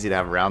 that's not easy to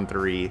have round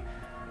 3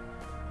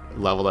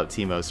 leveled up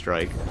Teemo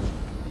strike.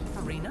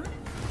 Arena?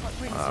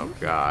 Oh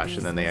gosh,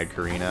 and then they had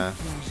Karina.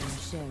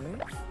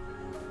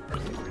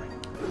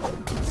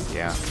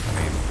 Yeah,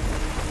 I mean,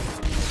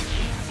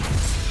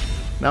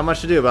 not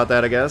much to do about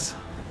that, I guess.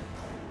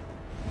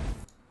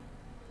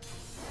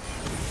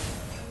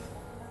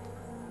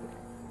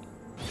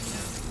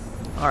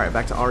 Alright,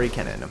 back to Ahri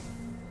Kennen.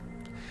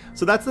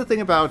 So that's the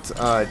thing about,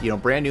 you know,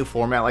 brand new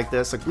format like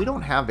this. Like, we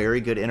don't have very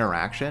good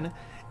interaction,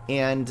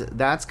 and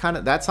that's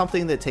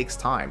something that takes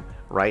time,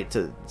 right?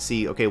 To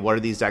see, okay, what are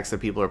these decks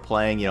that people are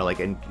playing, you know, like,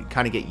 and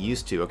kind of get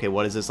used to, okay,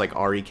 what is this, like,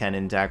 Ahri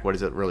Kennen deck? What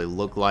does it really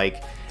look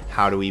like?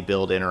 How do we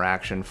build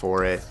interaction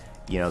for it?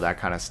 You know, that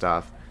kind of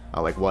stuff.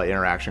 Like, what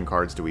interaction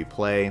cards do we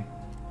play?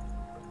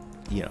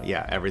 You know,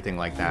 yeah, everything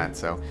like that.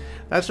 So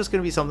that's just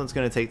going to be something that's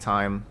going to take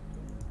time.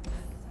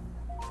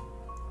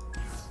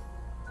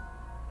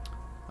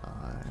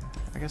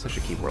 I guess I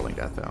should keep Whirling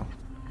Death, though.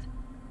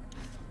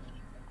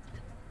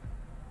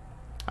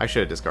 I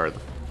should discard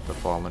the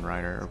Fallen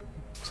Rider, or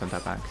send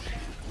that back.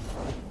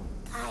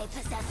 I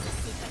possess the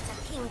secrets of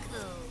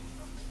Kinku.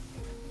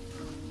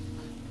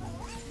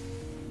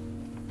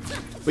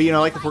 But, you know,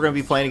 like, if we're going to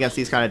be playing against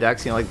these kind of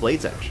decks, you know, like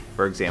Blade's Edge,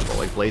 for example.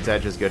 Like, Blade's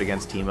Edge is good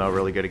against Teemo,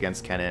 really good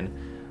against Kennen.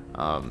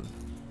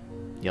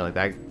 You know, like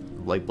that,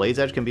 like, Blade's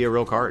Edge can be a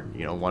real card.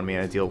 You know, 1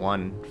 mana, deal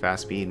 1,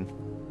 fast speed.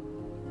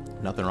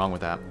 Nothing wrong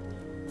with that.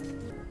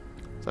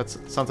 So that's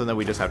something that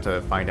we just have to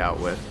find out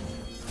with.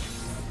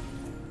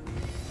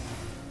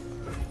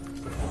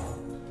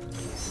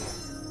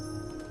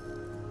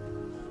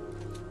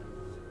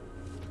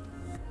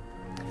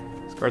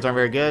 These cards aren't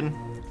very good.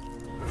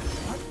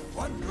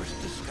 What wondrous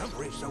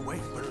discoveries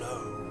await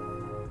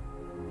below?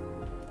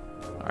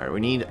 Alright,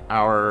 we need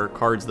our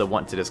cards that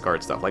want to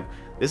discard stuff. Like,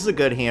 this is a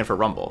good hand for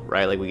Rumble,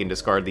 right? Like, we can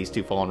discard these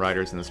 2 Fallen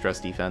Riders in the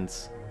stress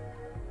defense.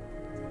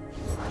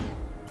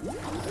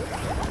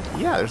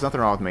 Yeah, there's nothing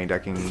wrong with main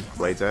decking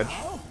Blade's Edge.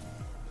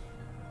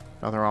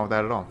 Nothing wrong with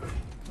that at all.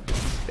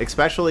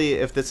 Especially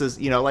if this is,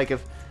 you know, like,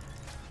 if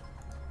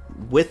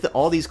with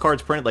all these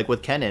cards printed, like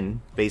with Kennen,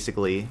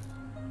 basically,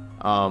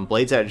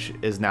 Blade's Edge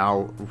is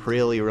now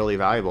really, really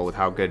valuable with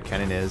how good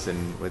Kennen is,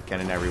 and with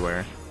Kennen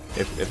everywhere,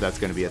 if that's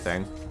going to be a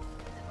thing.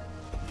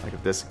 Like,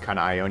 if this kind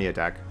of Ionia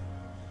deck,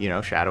 you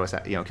know,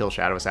 kills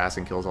Shadow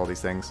Assassin, kills all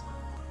these things.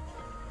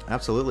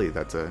 Absolutely,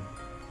 that's a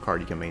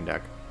card you can main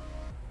deck.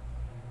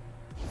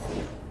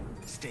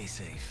 Stay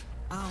safe.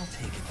 I'll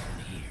take it from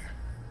here.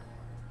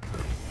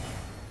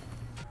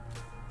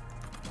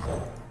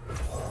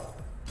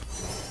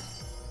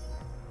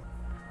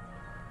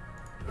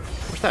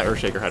 Wish that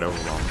Earthshaker had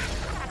Overwhelm.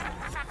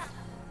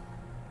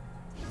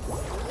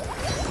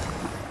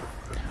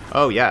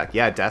 Oh yeah,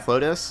 yeah, Death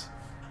Lotus.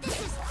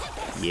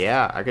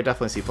 Yeah, I could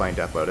definitely see playing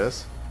Death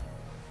Lotus.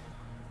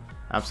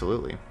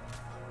 Absolutely.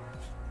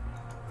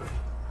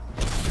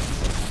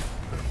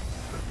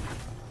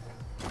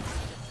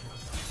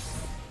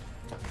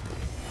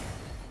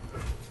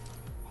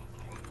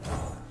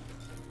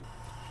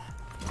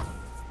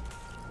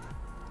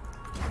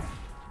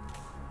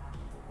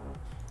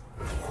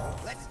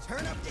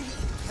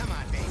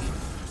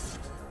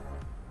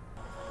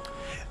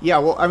 Yeah,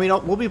 well, I mean,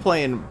 we'll be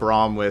playing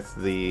Braum with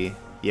the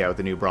Yeah, with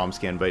the new Braum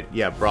skin. But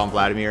yeah, Braum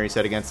Vladimir, he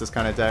said, against this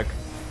kind of deck.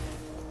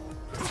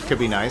 Could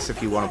be nice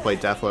if you want to play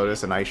Death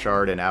Lotus and Ice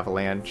Shard and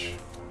Avalanche.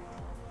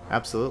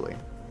 Absolutely.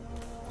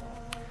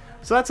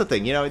 So that's the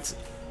thing, you know, it's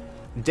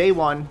day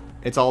one,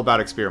 it's all about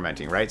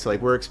experimenting, right? So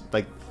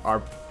like our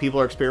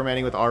people are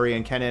experimenting with Ahri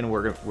and Kennen,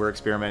 we're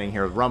experimenting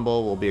here with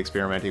Rumble, we'll be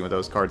experimenting with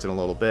those cards in a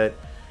little bit.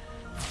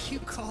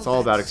 It's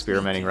all about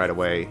experimenting right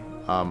away.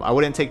 I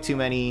wouldn't take too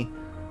many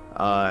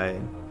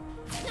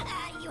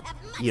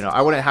you know,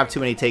 I wouldn't have too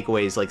many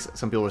takeaways like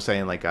some people are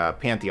saying, like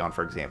Pantheon,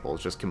 for example,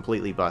 is just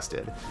completely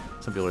busted.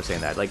 Some people are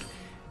saying that. Like,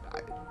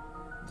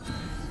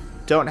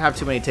 don't have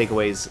too many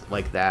takeaways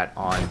like that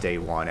on day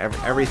one.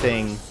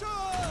 Everything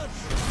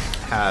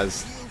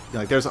has, you know,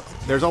 like,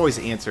 there's always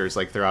answers,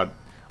 like, throughout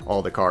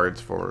all the cards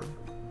for,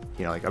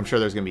 you know, like, I'm sure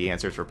there's going to be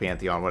answers for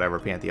Pantheon, whatever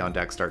Pantheon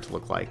decks start to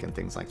look like and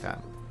things like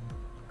that.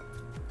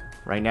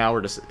 Right now,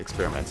 we're just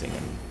experimenting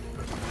and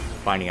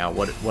finding out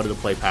what do the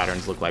play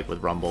patterns look like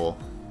with Rumble,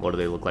 what do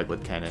they look like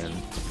with Kennen,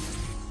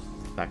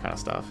 that kind of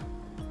stuff.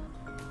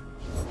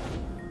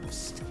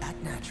 Just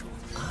act natural.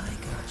 I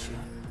got you.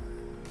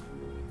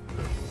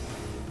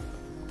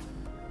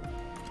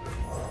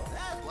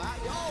 That's why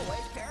you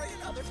always carry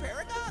another pair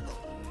of goggles.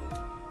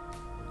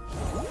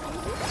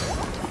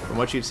 From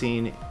what you've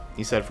seen,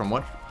 he said, from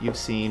what you've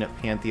seen,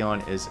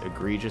 Pantheon is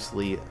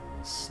egregiously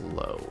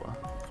slow.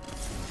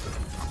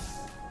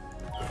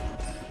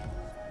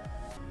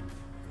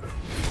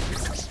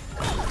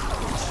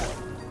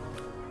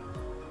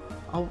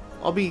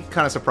 I'll be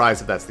kind of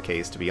surprised if that's the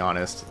case, to be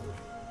honest.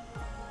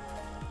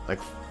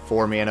 Like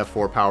 4 mana,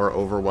 4 power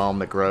overwhelm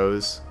that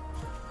grows.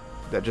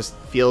 That just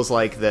feels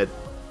like that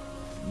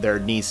there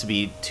needs to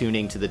be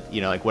tuning to the,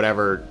 you know, like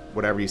whatever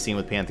you've seen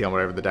with Pantheon,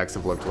 whatever the decks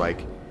have looked like.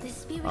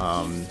 You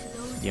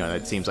know,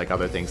 it seems like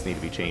other things need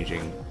to be changed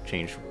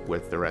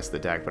with the rest of the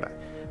deck, but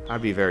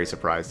I'd be very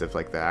surprised if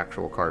like the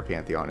actual card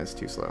Pantheon is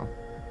too slow.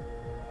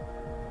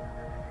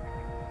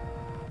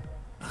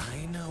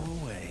 I know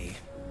a way.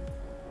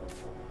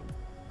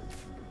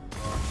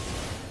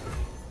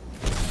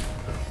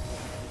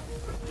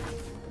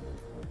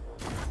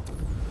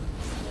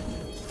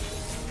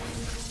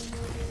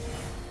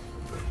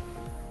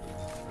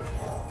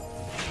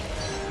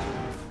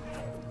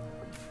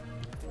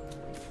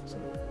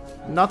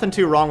 Nothing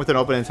too wrong with an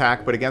open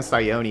attack, but against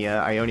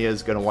Ionia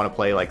is going to want to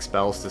play like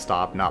spells to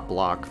stop, not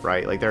block,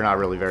 right? Like they're not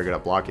really very good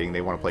at blocking, they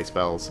want to play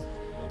spells.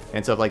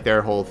 And so if like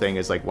their whole thing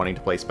is like wanting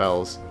to play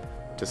spells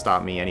to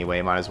stop me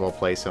anyway, might as well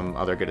play some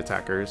other good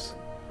attackers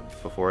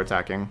before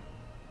attacking.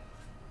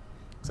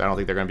 So I don't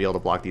think they're going to be able to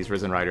block these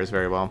Risen Riders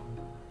very well.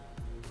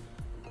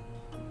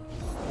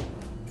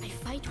 I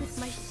fight with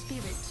my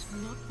spirit,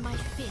 not my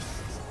fists.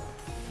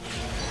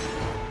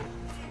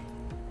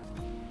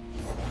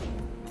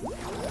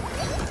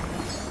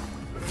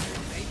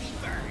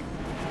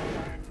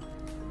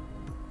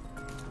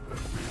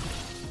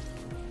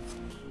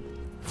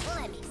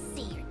 Let me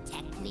see your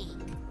technique.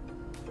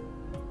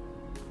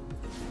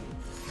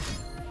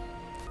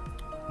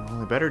 Well,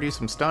 they better do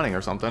some stunning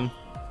or something.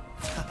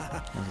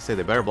 As I say,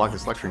 they better block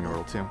this Lecturing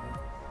Yordle too.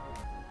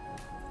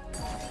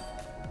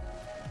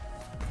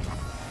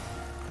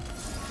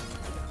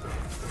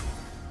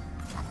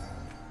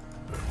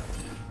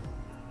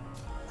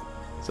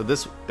 So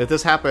if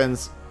this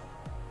happens,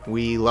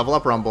 we level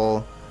up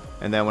Rumble,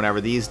 and then whenever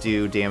these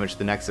do damage to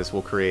the Nexus,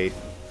 we'll create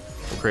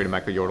a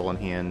Mecha-Yordle in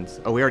hand.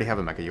 Oh, we already have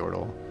a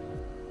Mecha-Yordle.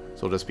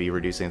 So we'll just be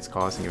reducing its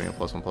cost and giving it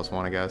 +1/+1,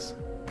 I guess.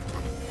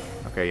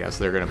 Okay, yeah,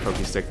 so they're going to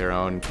Poke-Stick their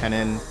own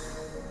Kennen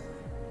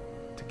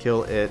to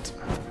kill it,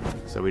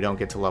 so we don't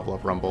get to level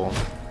up Rumble.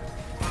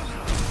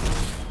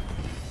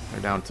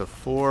 They're down to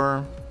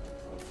 4.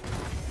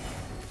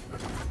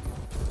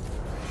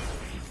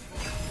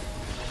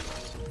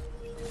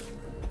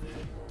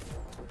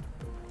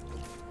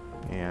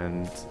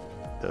 And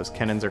those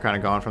Kennens are kind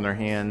of gone from their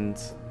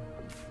hands.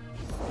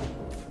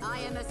 I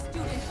am a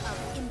student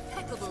of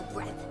impeccable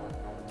breath.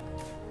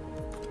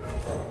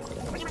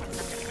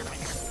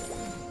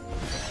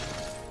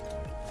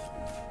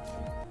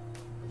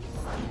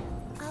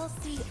 I'll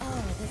see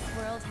all this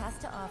world has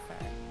to offer.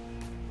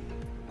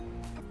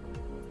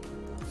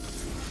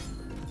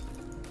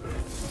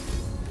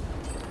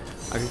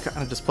 I can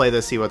kind of just play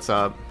this, see what's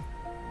up.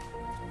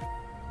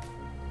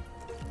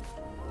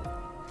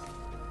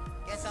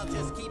 Guess I'll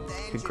just keep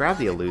the Could grab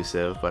the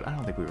elusive, but I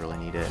don't think we really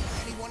need it.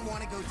 Anyone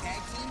want to go tag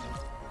team?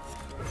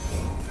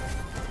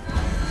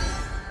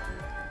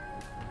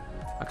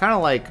 I kind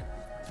of like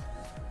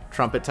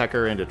Trumpet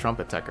Techer into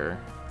Trumpet Techer.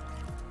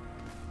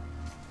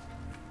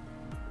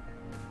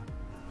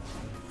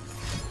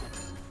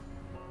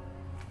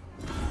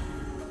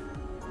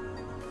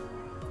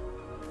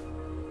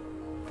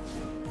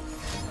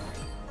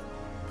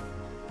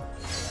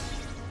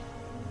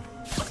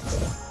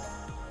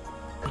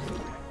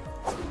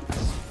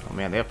 Oh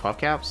man, they have puff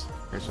caps?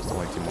 There's just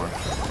only 2 more. 2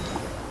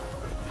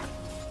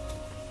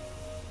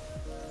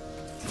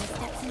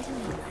 steps into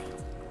moonlight.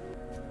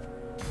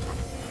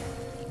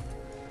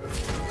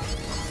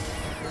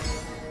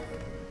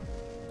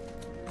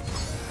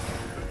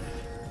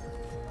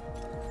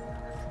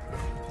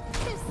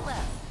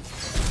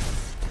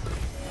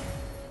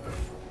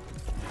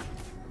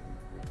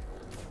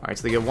 Alright,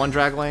 so they get 1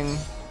 Dragling.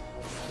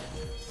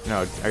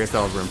 No, I guess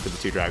they'll have room for the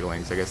 2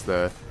 Draglings. I guess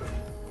the...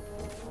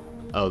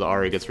 Oh, the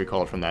Ahri gets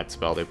recalled from that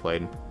spell they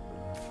played.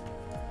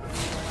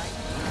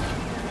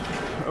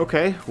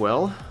 Okay,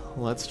 well,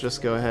 let's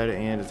just go ahead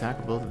and attack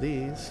with both of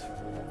these.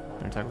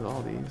 And attack with all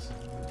of these.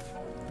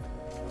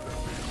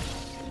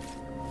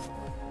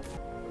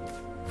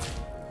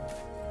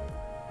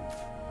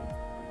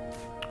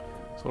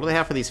 So what do they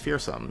have for these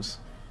fearsomes?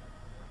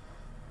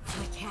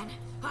 I can.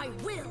 I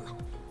will.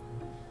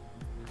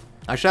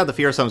 I should have the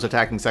fearsomes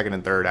attacking 2nd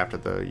and 3rd after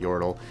the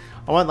Yordle.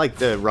 I want like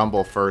the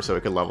Rumble first so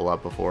it could level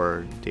up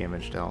before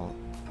damage dealt.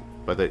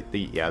 But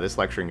yeah, this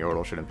lecturing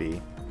Yordle shouldn't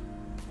be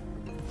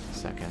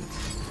 2nd.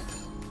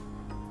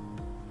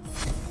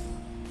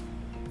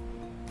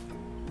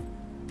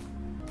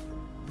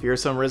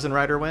 Fearsome Risen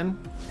Rider win?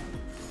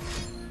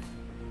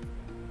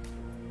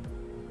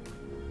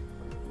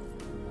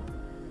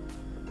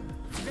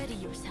 Ready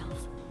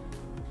yourself.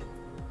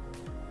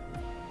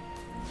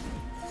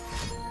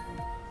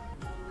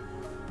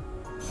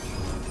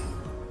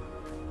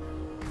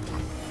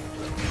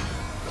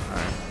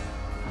 Alright.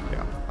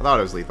 Yeah, I thought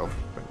it was lethal,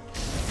 but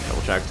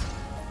double checked.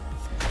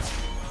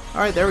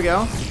 Alright, there we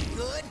go.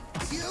 Good.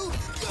 You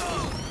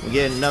go. We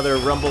get another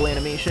Rumble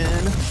animation.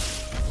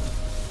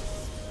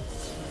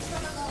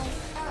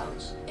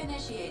 Ouch.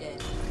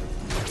 Initiated.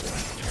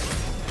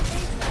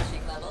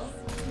 Smashing levels.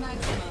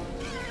 Maximum.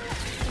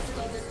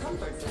 Physical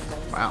discomfort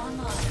system Wow.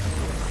 online.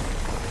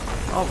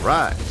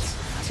 Alright.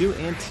 2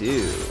 and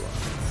 2.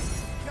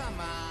 Come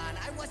on.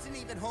 I wasn't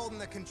even holding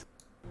the control.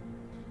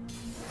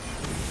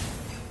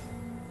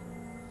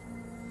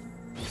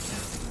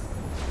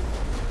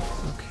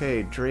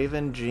 Okay,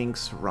 Draven,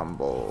 Jinx,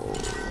 Rumble.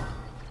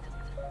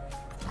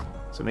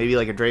 So maybe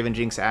like a Draven,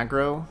 Jinx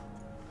aggro?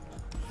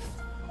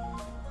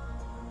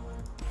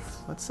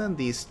 Let's send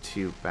these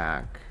 2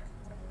 back.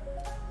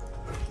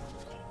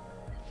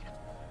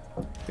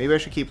 Maybe I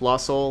should keep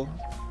Lost Soul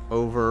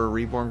over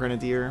Reborn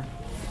Grenadier.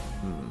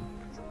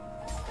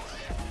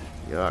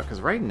 Yeah,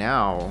 because right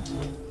now,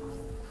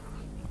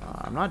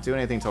 I'm not doing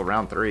anything till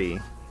round 3.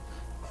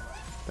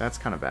 That's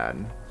kind of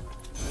bad.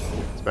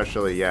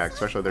 Especially, yeah,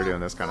 especially if they're doing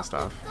this kind of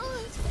stuff.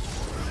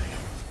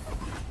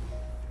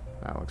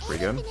 That looks pretty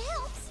good.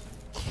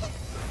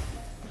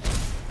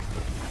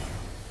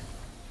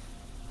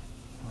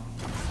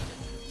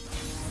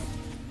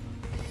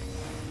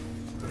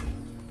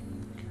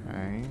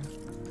 Okay.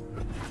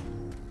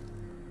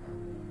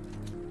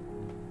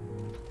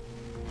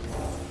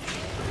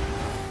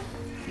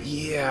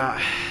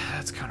 Yeah,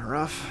 that's kind of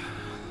rough.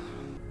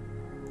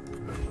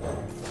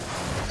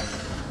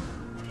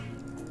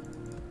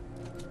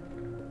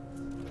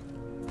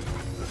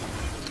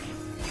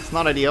 It's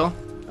not ideal.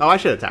 Oh, I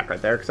should attack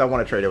right there, because I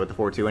want to trade it with the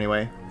 4-2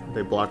 anyway. If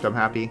they blocked, I'm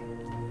happy.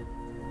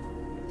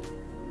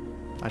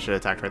 I should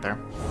have attacked right there.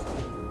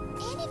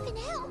 Anything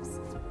else?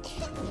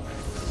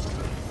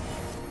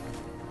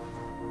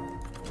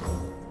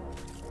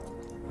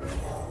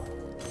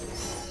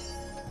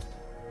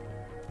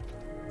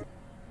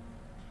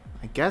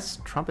 I guess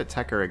Trumpet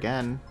Techer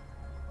again.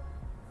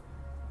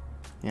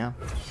 Yeah.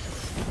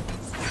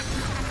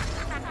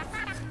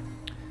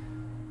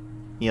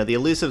 You know, the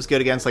elusive's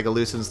good against like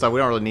elusive and stuff. We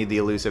don't really need the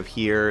elusive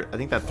here. I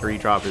think that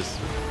 3-drop is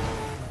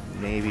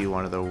maybe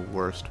one of the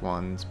worst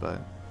ones, but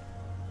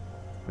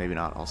maybe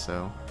not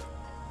also.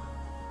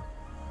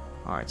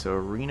 Alright, so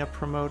Arena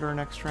Promoter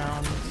next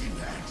round.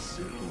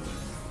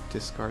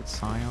 Discard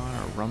Sion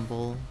or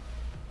Rumble.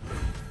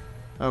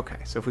 Okay,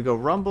 so if we go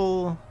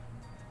Rumble,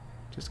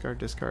 discard,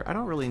 discard. I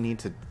don't really need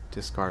to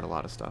discard a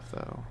lot of stuff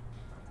though.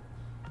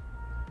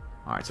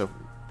 Alright, so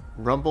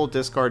Rumble,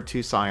 discard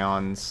 2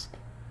 Scions.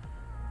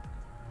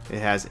 It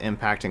has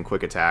impact and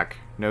quick attack.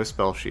 No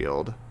spell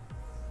shield.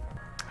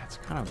 It's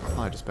kind of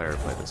probably just better to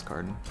play this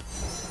card.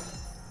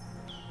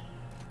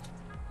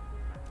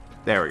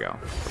 There we go.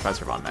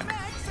 Professor Von Meck.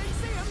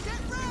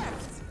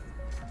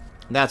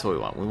 That's what we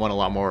want. We want a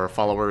lot more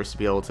followers to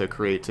be able to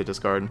create to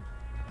discard.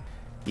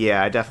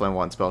 Yeah, I definitely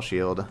want spell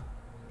shield.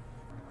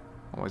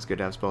 Always good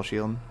to have spell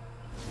shield.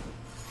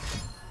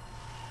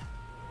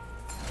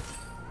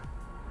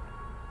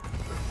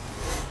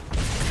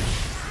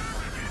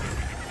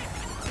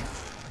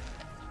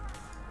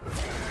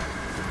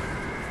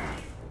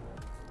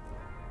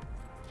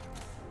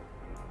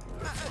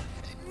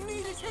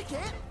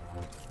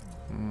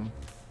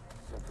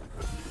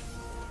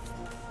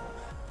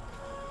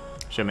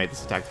 Should have made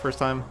this attack the first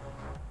time.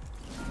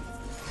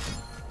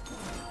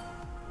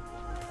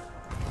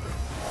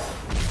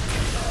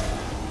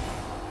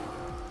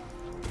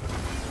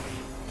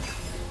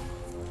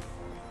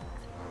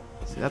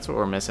 See, that's what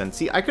we're missing.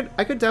 See, I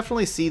could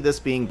definitely see this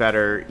being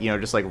better, you know,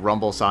 just like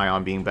Rumble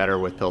Sion being better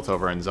with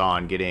Piltover and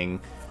Zon,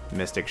 getting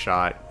Mystic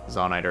Shot,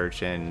 Zonite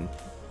Urchin,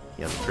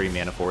 you know, 3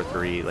 mana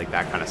 4/3, like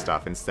that kind of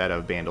stuff, instead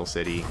of Bandle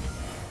City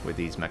with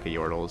these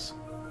Mecha-Yordles.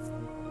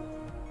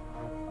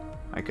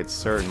 I could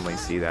certainly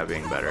see that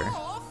being better.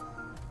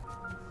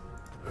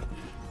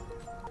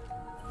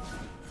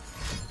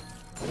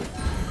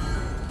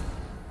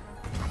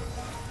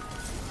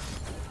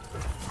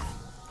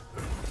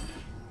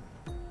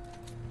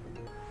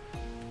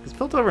 Because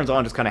Piltover and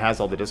Sion just kind of has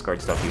all the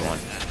discard stuff you want.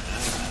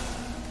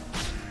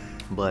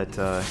 But,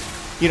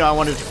 you know, I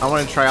wanted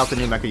to try out the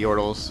new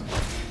Mecha-Yordles.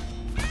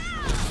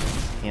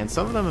 And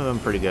some of them have been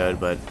pretty good,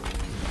 but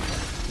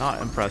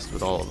not impressed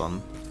with all of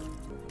them.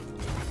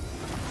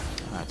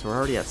 Alright, so we're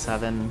already at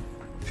 7.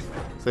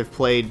 So they've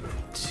played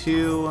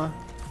 2.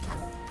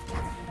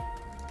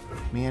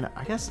 Man,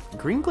 I guess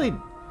Greenglade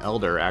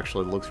Elder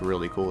actually looks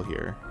really cool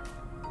here.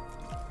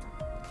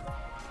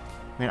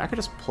 I mean, I could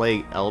just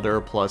play Elder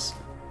plus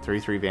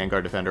 3/3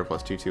 Vanguard Defender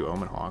plus 2/2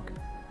 Omen Hawk.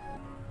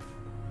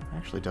 It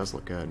actually does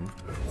look good.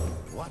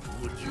 What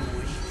would you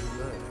wish to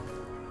learn?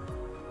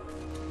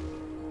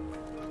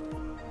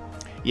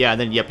 Yeah,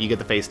 and then yep, you get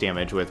the face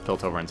damage with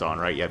Piltover and Sion,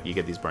 right? Yep, you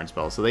get these burn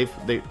spells. So they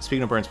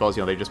speaking of burn spells,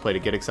 you know, they just played a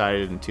Get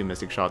Excited and 2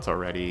 Mystic Shots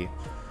already.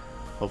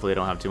 Hopefully they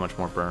don't have too much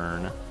more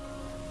burn.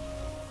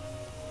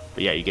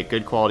 But yeah, you get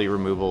good quality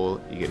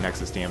removal, you get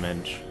Nexus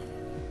damage.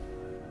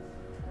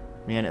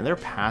 Man, and they're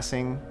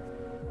passing.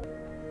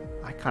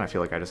 I kind of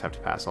feel like I just have to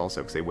pass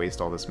also because they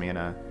waste all this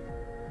mana.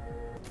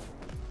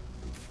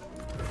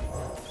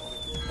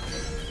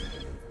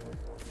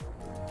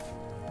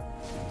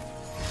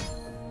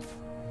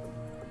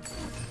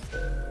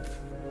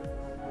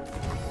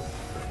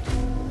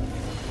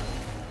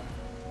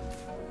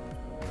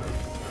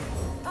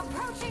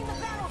 Approaching the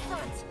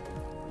battlefront.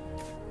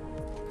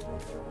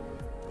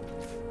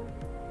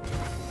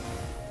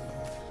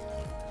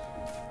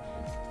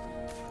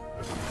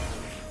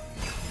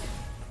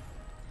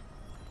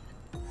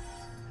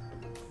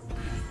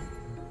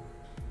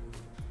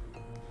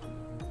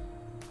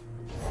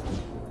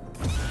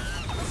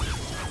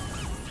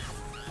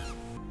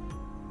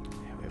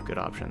 Good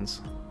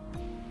options.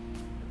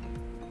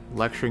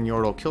 Lecturing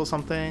Yordle, kill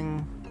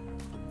something.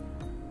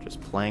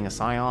 Just playing a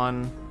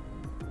Sion.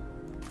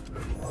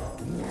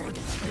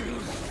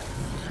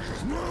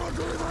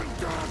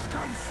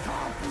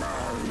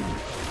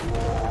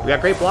 We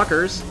got great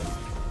blockers.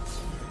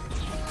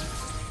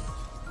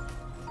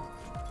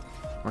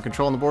 We're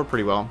controlling the board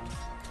pretty well.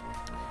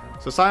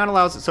 So Sion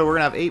allows it, so we're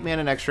gonna have 8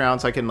 mana next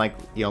round, so I can, like,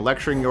 you know,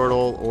 Lecturing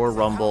Yordle or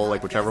Rumble,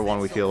 like whichever one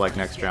we feel like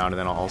next round, and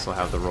then I'll also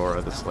have the Roar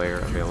of the Slayer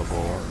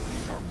available.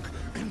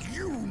 And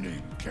you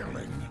need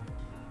killing.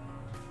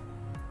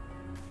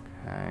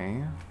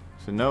 Okay.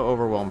 So no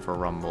Overwhelm for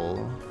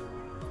Rumble.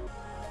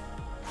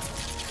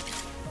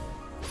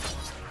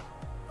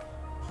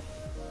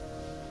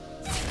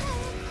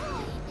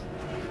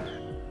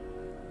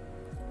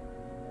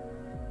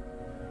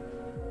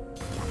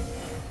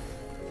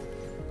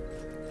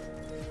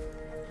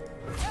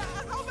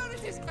 How about a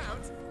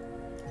discount?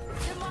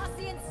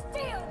 Demacian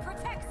steel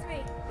protects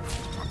me.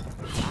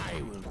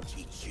 I will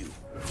teach you.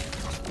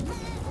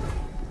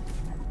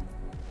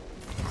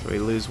 So we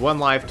lose 1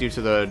 life due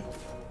to the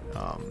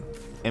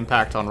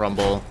impact on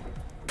Rumble.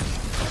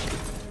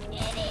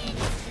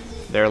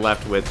 They're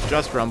left with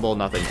just Rumble,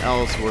 nothing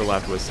else. We're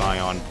left with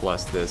Sion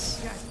plus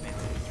this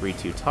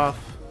 3/2 tough.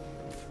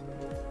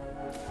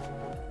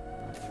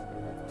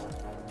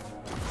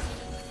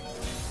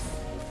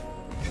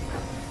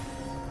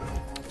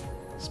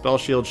 Spell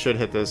Shield should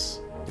hit this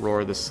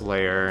Roar the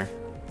Slayer.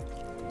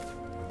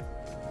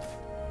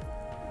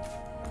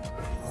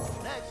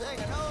 Next thing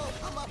I know,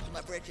 I'm up to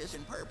my britches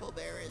in purple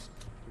berries.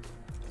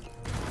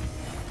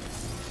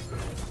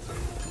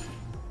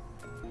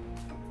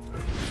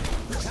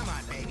 Come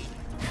on, baby.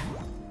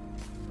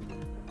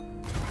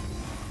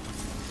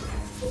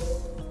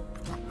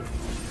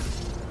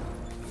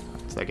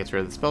 So that gets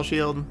rid of the Spell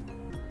Shield.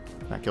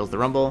 That kills the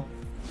Rumble.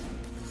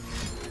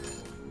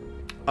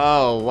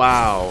 Oh,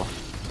 wow.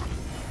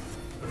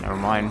 Never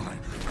mind.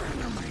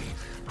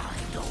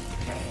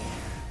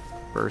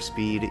 Burst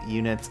speed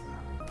unit.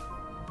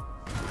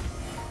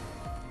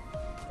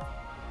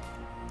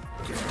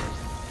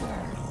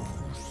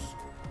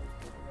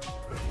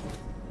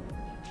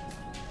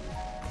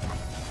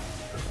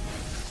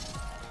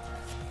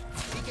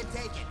 You can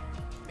take it,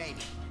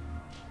 baby.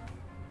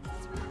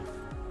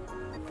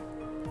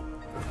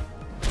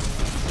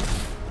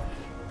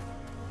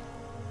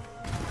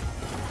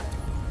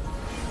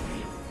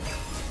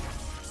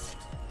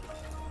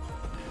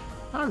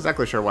 Not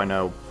exactly sure why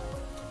no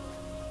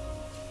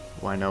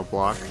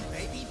block.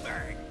 Baby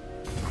bird.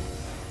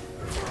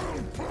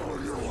 I'll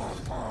pull you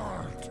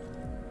apart.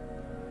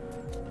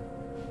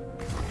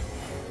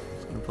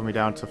 It's gonna put me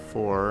down to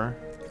 4.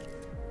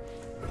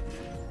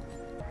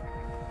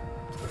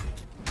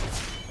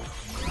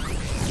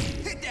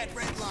 Hit that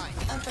red line.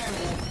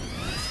 Affirmative.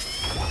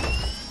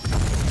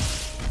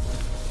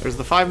 There's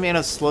the 5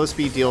 mana slow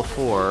speed deal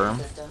 4.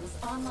 Systems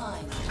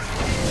online.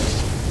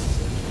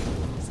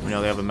 We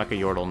know they have a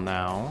Mecha-Yordle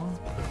now.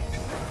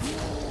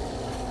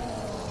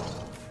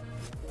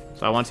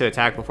 So I want to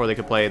attack before they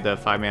could play the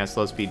 5 mana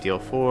slow speed deal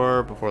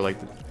 4. Before, like,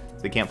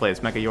 they can't play this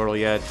Mecha-Yordle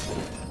yet.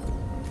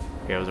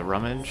 Okay, it was a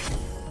rummage.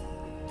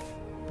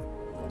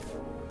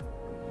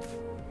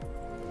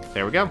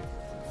 There we go.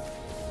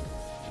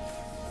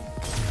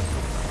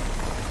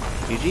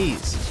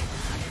 GG's.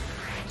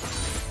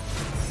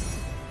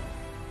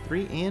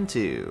 3 and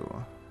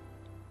 2.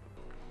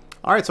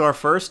 Alright, so our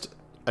first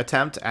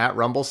attempt at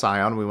Rumble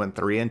Sion. We went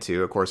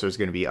 3-2. Of course, there's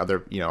going to be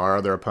other, our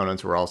other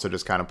opponents were also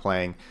just kind of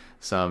playing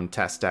some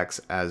test decks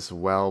as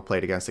well.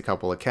 Played against a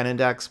couple of Kennen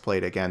decks.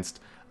 Played against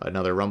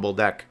another Rumble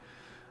deck.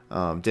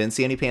 Didn't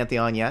see any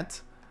Pantheon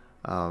yet.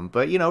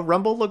 But,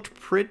 Rumble looked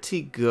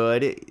pretty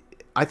good.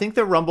 I think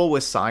that Rumble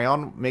with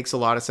Sion makes a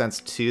lot of sense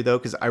too, though,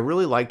 because I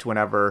really liked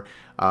whenever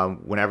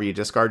you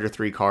discard your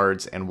 3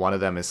 cards and one of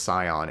them is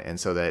Sion, and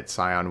so that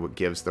Sion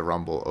gives the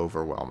Rumble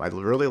Overwhelm. I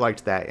really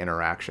liked that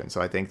interaction,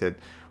 so I think that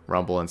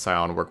Rumble and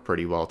Sion work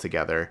pretty well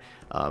together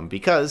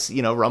because,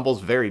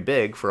 Rumble's very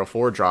big for a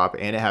 4-drop,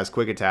 and it has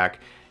Quick Attack,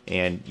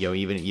 and,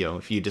 even,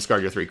 if you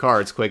discard your 3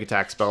 cards, Quick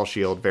Attack, Spell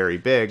Shield, very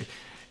big.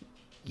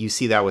 You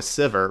see that with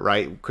Sivir,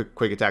 right?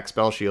 Quick Attack,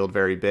 Spell Shield,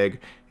 very big.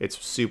 It's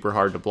super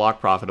hard to block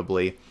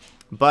profitably.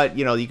 But,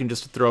 you can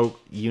just throw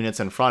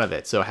units in front of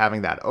it. So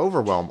having that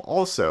Overwhelm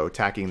also,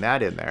 tacking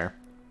that in there,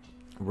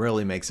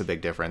 really makes a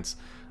big difference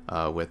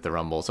with the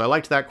Rumble. So I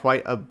liked that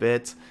quite a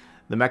bit.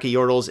 The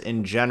Mecha-Yordles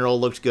in general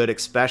looked good,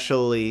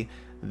 especially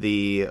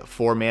the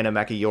 4-mana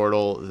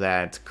Mecha-Yordle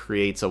that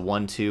creates a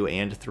 1/2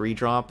 and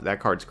 3-drop. That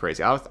card's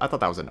crazy. I thought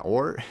that was an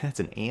or. It's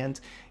an and.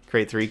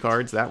 Create 3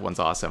 cards. That one's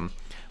awesome.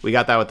 We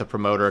got that with the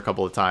Promoter a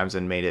couple of times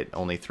and made it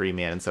only 3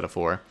 mana instead of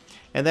 4.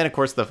 And then, of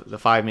course, the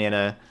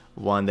 5-mana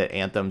one that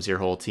anthems your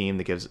whole team,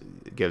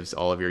 that gives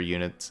all of your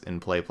units in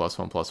play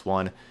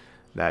 +1/+1.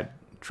 That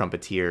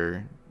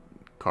Trumpeteer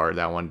card,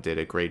 that one did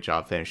a great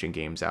job finishing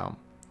games out.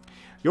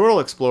 Yordle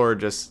Explorer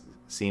just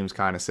seems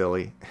kind of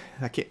silly.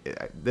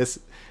 This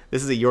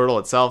is a Yordle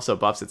itself, so it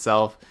buffs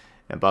itself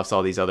and buffs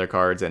all these other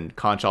cards, and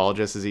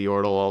Conchologist is a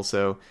Yordle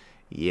also.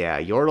 Yeah,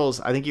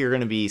 Yordles, I think you're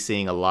going to be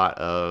seeing a lot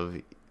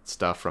of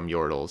stuff from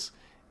Yordles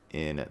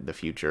in the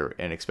future,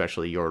 and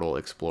especially Yordle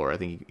Explorer. I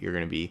think you're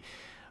going to be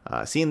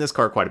seeing this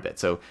card quite a bit.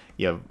 So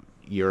you have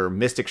your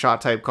Mystic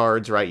Shot type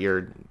cards, right?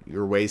 Your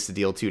ways to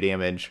deal 2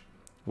 damage,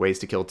 ways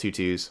to kill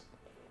 2/2s.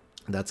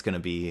 That's going to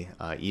be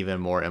even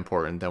more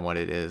important than what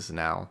it is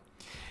now.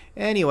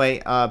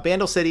 Anyway,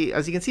 Bandle City,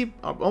 as you can see,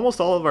 almost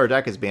all of our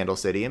deck is Bandle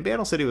City, and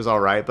Bandle City was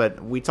alright,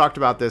 but we talked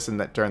about this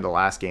during the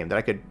last game, that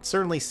I could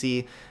certainly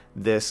see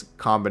this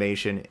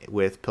combination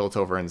with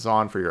Piltover and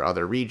Zaun for your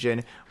other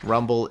region.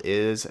 Rumble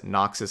is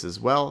Noxus as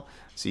well,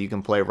 so you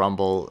can play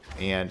Rumble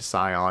and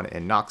Sion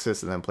and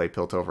Noxus, and then play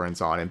Piltover and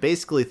Zaun, and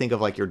basically think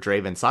of like your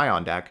Draven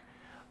Sion deck,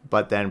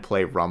 but then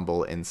play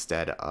Rumble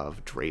instead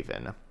of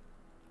Draven.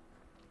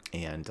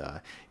 And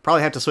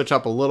probably have to switch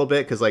up a little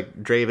bit, because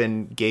like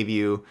Draven gave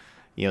you,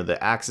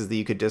 the axes that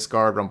you could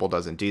discard. Rumble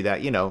doesn't do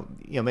that.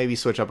 Maybe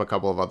switch up a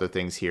couple of other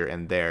things here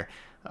and there.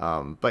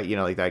 But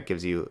like that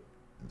gives you,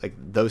 like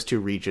those 2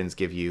 regions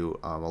give you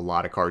a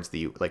lot of cards that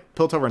you like.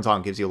 Piltover and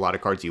Zaun gives you a lot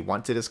of cards you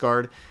want to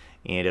discard,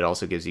 and it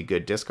also gives you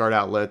good discard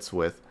outlets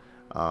with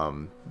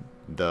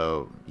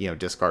the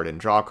discard and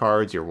draw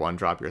cards, your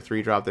 1-drop, your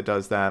 3-drop that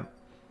does that.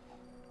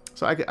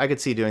 So I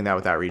could see doing that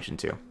with that region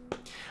too.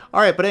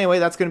 All right, but anyway,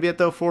 that's going to be it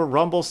though for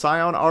Rumble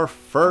Sion, our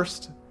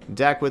first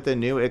deck with the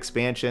new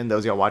expansion. Those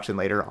of y'all watching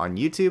later on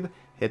YouTube,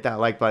 hit that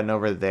like button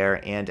over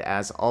there, and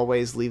as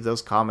always, leave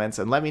those comments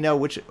and let me know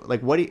what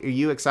are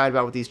you excited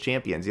about with these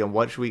champions?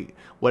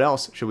 What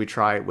else should we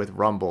try with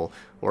Rumble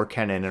or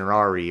Kennen and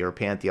Ahri or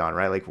Pantheon,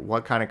 right? Like,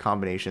 what kind of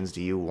combinations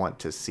do you want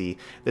to see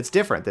that's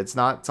different, that's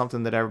not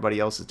something that everybody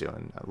else is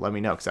doing? Let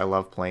me know, because I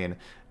love playing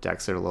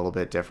decks that are a little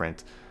bit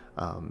different.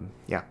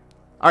 Yeah.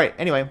 All right,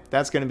 anyway,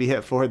 that's going to be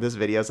it for this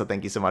video, so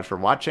thank you so much for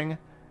watching,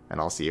 and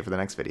I'll see you for the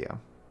next video.